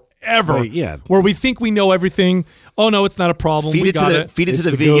trouble forever. Right, yeah. Where we think we know everything. Oh no, it's not a problem. Feed we it to got the it. feed it to It's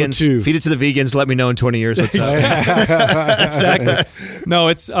the the vegans. go-to. Feed it to the vegans. Let me know in 20 years what's up. Exactly. No,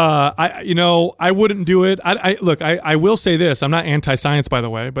 it's I wouldn't do it. I will say this. I'm not anti-science, by the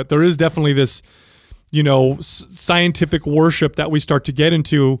way, but there is definitely this, scientific worship that we start to get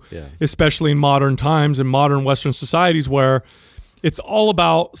into, especially in modern times and modern Western societies, where it's all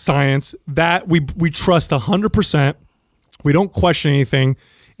about science that we trust 100%. We don't question anything,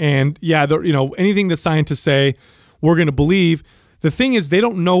 and anything that scientists say, we're going to believe. The thing is, they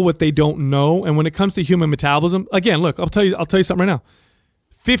don't know what they don't know, and when it comes to human metabolism, again, look, I'll tell you something right now.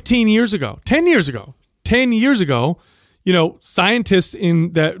 10 years ago, scientists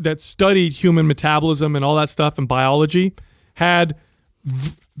that studied human metabolism and all that stuff and biology had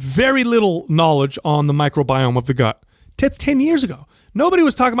very little knowledge on the microbiome of the gut. That's 10 years ago. Nobody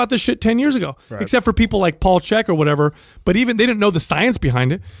was talking about this shit 10 years ago, except for people like Paul Chek or whatever. But even they didn't know the science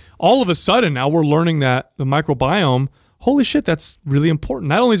behind it. All of a sudden, now we're learning that the microbiome, holy shit, that's really important.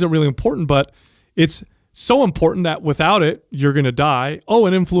 Not only is it really important, but it's so important that without it, you're going to die. Oh,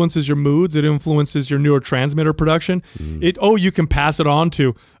 it influences your moods. It influences your neurotransmitter production. You can pass it on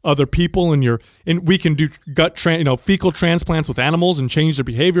to other people, and we can do fecal transplants with animals and change their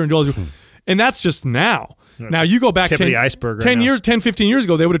behavior and do all this. And that's just now. Now you go back tip of the iceberg right 15 years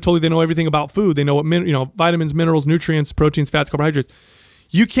ago, they would have told you they know everything about food. They know what vitamins, minerals, nutrients, proteins, fats, carbohydrates.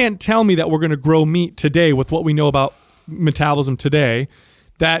 You can't tell me that we're going to grow meat today with what we know about metabolism today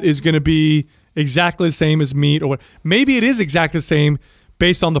that is going to be exactly the same as meat, or what. Maybe it is exactly the same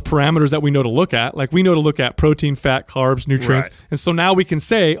based on the parameters that we know to look at. Like we know to look at protein, fat, carbs, nutrients. Right. And so now we can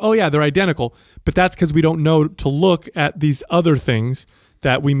say, oh yeah, they're identical, but that's because we don't know to look at these other things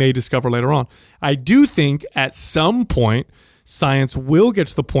that we may discover later on. I do think at some point science will get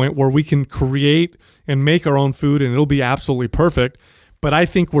to the point where we can create and make our own food and it'll be absolutely perfect. But I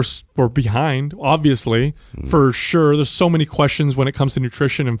think we're behind, obviously, for sure. There's so many questions when it comes to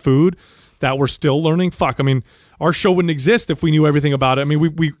nutrition and food that we're still learning. Fuck, I mean, our show wouldn't exist if we knew everything about it. I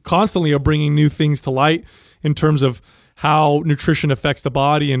mean, we constantly are bringing new things to light in terms of how nutrition affects the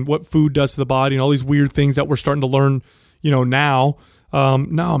body and what food does to the body and all these weird things that we're starting to learn, now.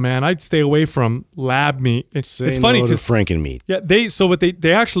 No, man, I'd stay away from lab meat. It's funny because Franken meat. Yeah, what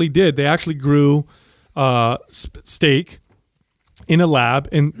they actually did, they actually grew steak in a lab,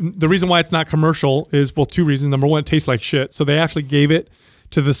 and the reason why it's not commercial is, well, two reasons. Number one, it tastes like shit, so they actually gave it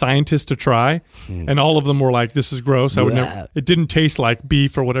to the scientists to try, and all of them were like, "This is gross." I would never. It didn't taste like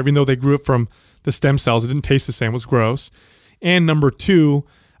beef or whatever, even though they grew it from the stem cells. It didn't taste the same. It was gross. And number two,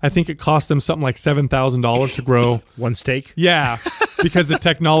 I think it cost them something like $7,000 to grow one steak. Yeah, because the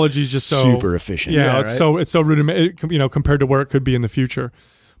technology is just so super efficient. Yeah, it's so rudimentary, compared to where it could be in the future.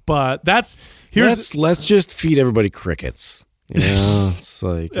 But let's just feed everybody crickets. It's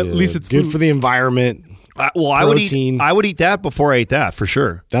like at least it's good food for the environment. I would eat that before I ate that for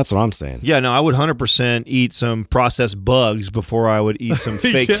sure. That's what I'm saying. Yeah, no, I would 100% eat some processed bugs before I would eat some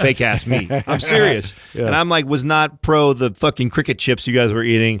fake ass meat. I'm serious. Yeah. And I'm was not pro the fucking cricket chips you guys were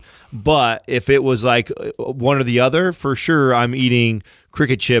eating, but if it was like one or the other, for sure I'm eating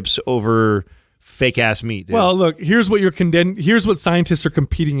cricket chips over fake ass meat. Dude. Well, look, here's what scientists are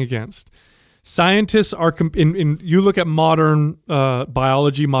competing against. Scientists are you look at modern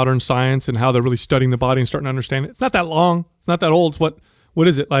biology, modern science, and how they're really studying the body and starting to understand it. It's not that long. It's not that old. It's what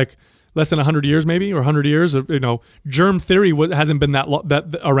is it, like less than 100 years maybe, or 100 years? Germ theory hasn't been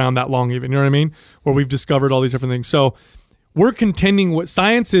that around that long even. You know what I mean? Where we've discovered all these different things. So we're contending what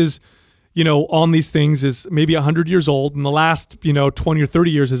science is, on these things is maybe 100 years old. In the last 20 or 30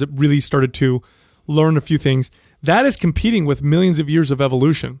 years, has it really started to learn a few things that is competing with millions of years of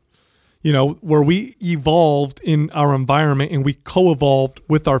evolution. Where we evolved in our environment and we co-evolved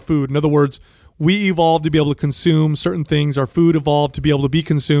with our food. In other words, we evolved to be able to consume certain things. Our food evolved to be able to be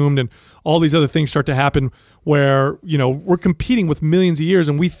consumed, and all these other things start to happen where, we're competing with millions of years,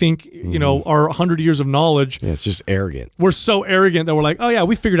 and we think, our 100 years of knowledge. Yeah, it's just arrogant. We're so arrogant that we're like, oh yeah,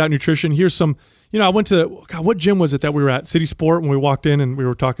 we figured out nutrition. Here's some, I went to, what gym was it that we were at? City Sport, when we walked in and we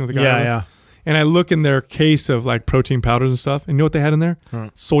were talking to the guy. Yeah. And I look in their case of like protein powders and stuff, and you know what they had in there?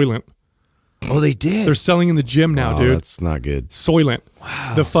 Soylent. Oh, they did. They're selling in the gym now, Oh, dude. that's not good. Soylent.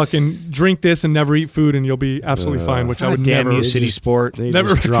 Wow. The fucking drink this and never eat food and you'll be absolutely fine, which I would damn never. you, City Sport. They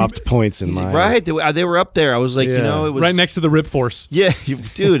Never just dropped points in mine. Right? They were up there. I was like, Yeah. it was Right next to the Rip Force. Yeah,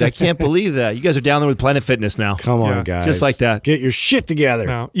 dude, I can't believe that. You guys are down there with Planet Fitness now. Come on, Yeah. guys. Just like that. Get your shit together.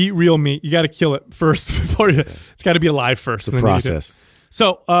 No, eat real meat. You got to kill it first before you. It's got to be alive first. It's a process.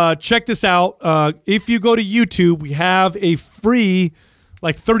 So check this out. If you go to YouTube, we have a free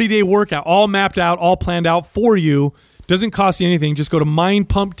 30-day workout, all mapped out, all planned out for you. Doesn't cost you anything. Just go to Mind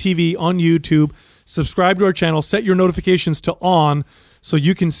Pump TV on YouTube, subscribe to our channel, set your notifications to on so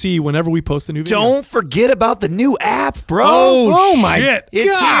you can see whenever we post a new video. Don't forget about the new app, bro. Oh, my shit.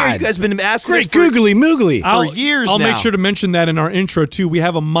 It's God. here. You guys have been asking Great us for googly moogly. for years I'll now. make sure to mention that in our intro too. We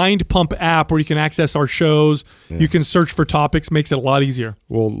have a Mind Pump app where you can access our shows. You can search for topics, makes it a lot easier.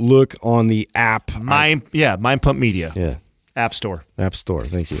 Well, look on the app. Mind Pump Media. Yeah. App Store. App Store.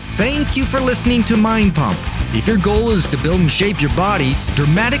 Thank you. Thank you for listening to Mind Pump. If your goal is to build and shape your body,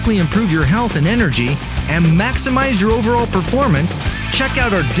 dramatically improve your health and energy, and maximize your overall performance, check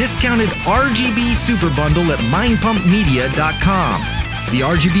out our discounted RGB Super Bundle at mindpumpmedia.com. The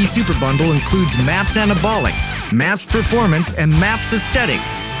RGB Super Bundle includes MAPS Anabolic, MAPS Performance, and MAPS Aesthetic.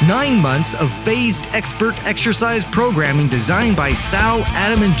 9 months of phased expert exercise programming designed by Sal,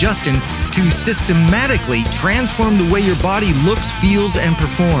 Adam, and Justin to systematically transform the way your body looks, feels, and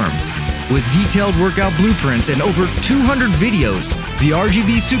performs. With detailed workout blueprints and over 200 videos, the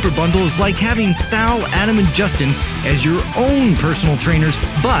RGB Super Bundle is like having Sal, Adam, and Justin as your own personal trainers,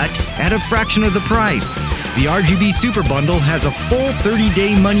 but at a fraction of the price. The RGB Super Bundle has a full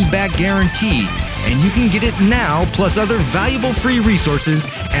 30-day money-back guarantee, and you can get it now plus other valuable free resources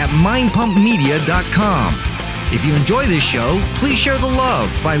at mindpumpmedia.com. If you enjoy this show, please share the love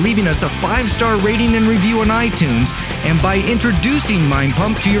by leaving us a 5-star rating and review on iTunes and by introducing Mind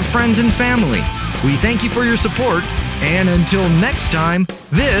Pump to your friends and family. We thank you for your support, and until next time,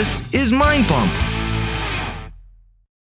 this is Mind Pump.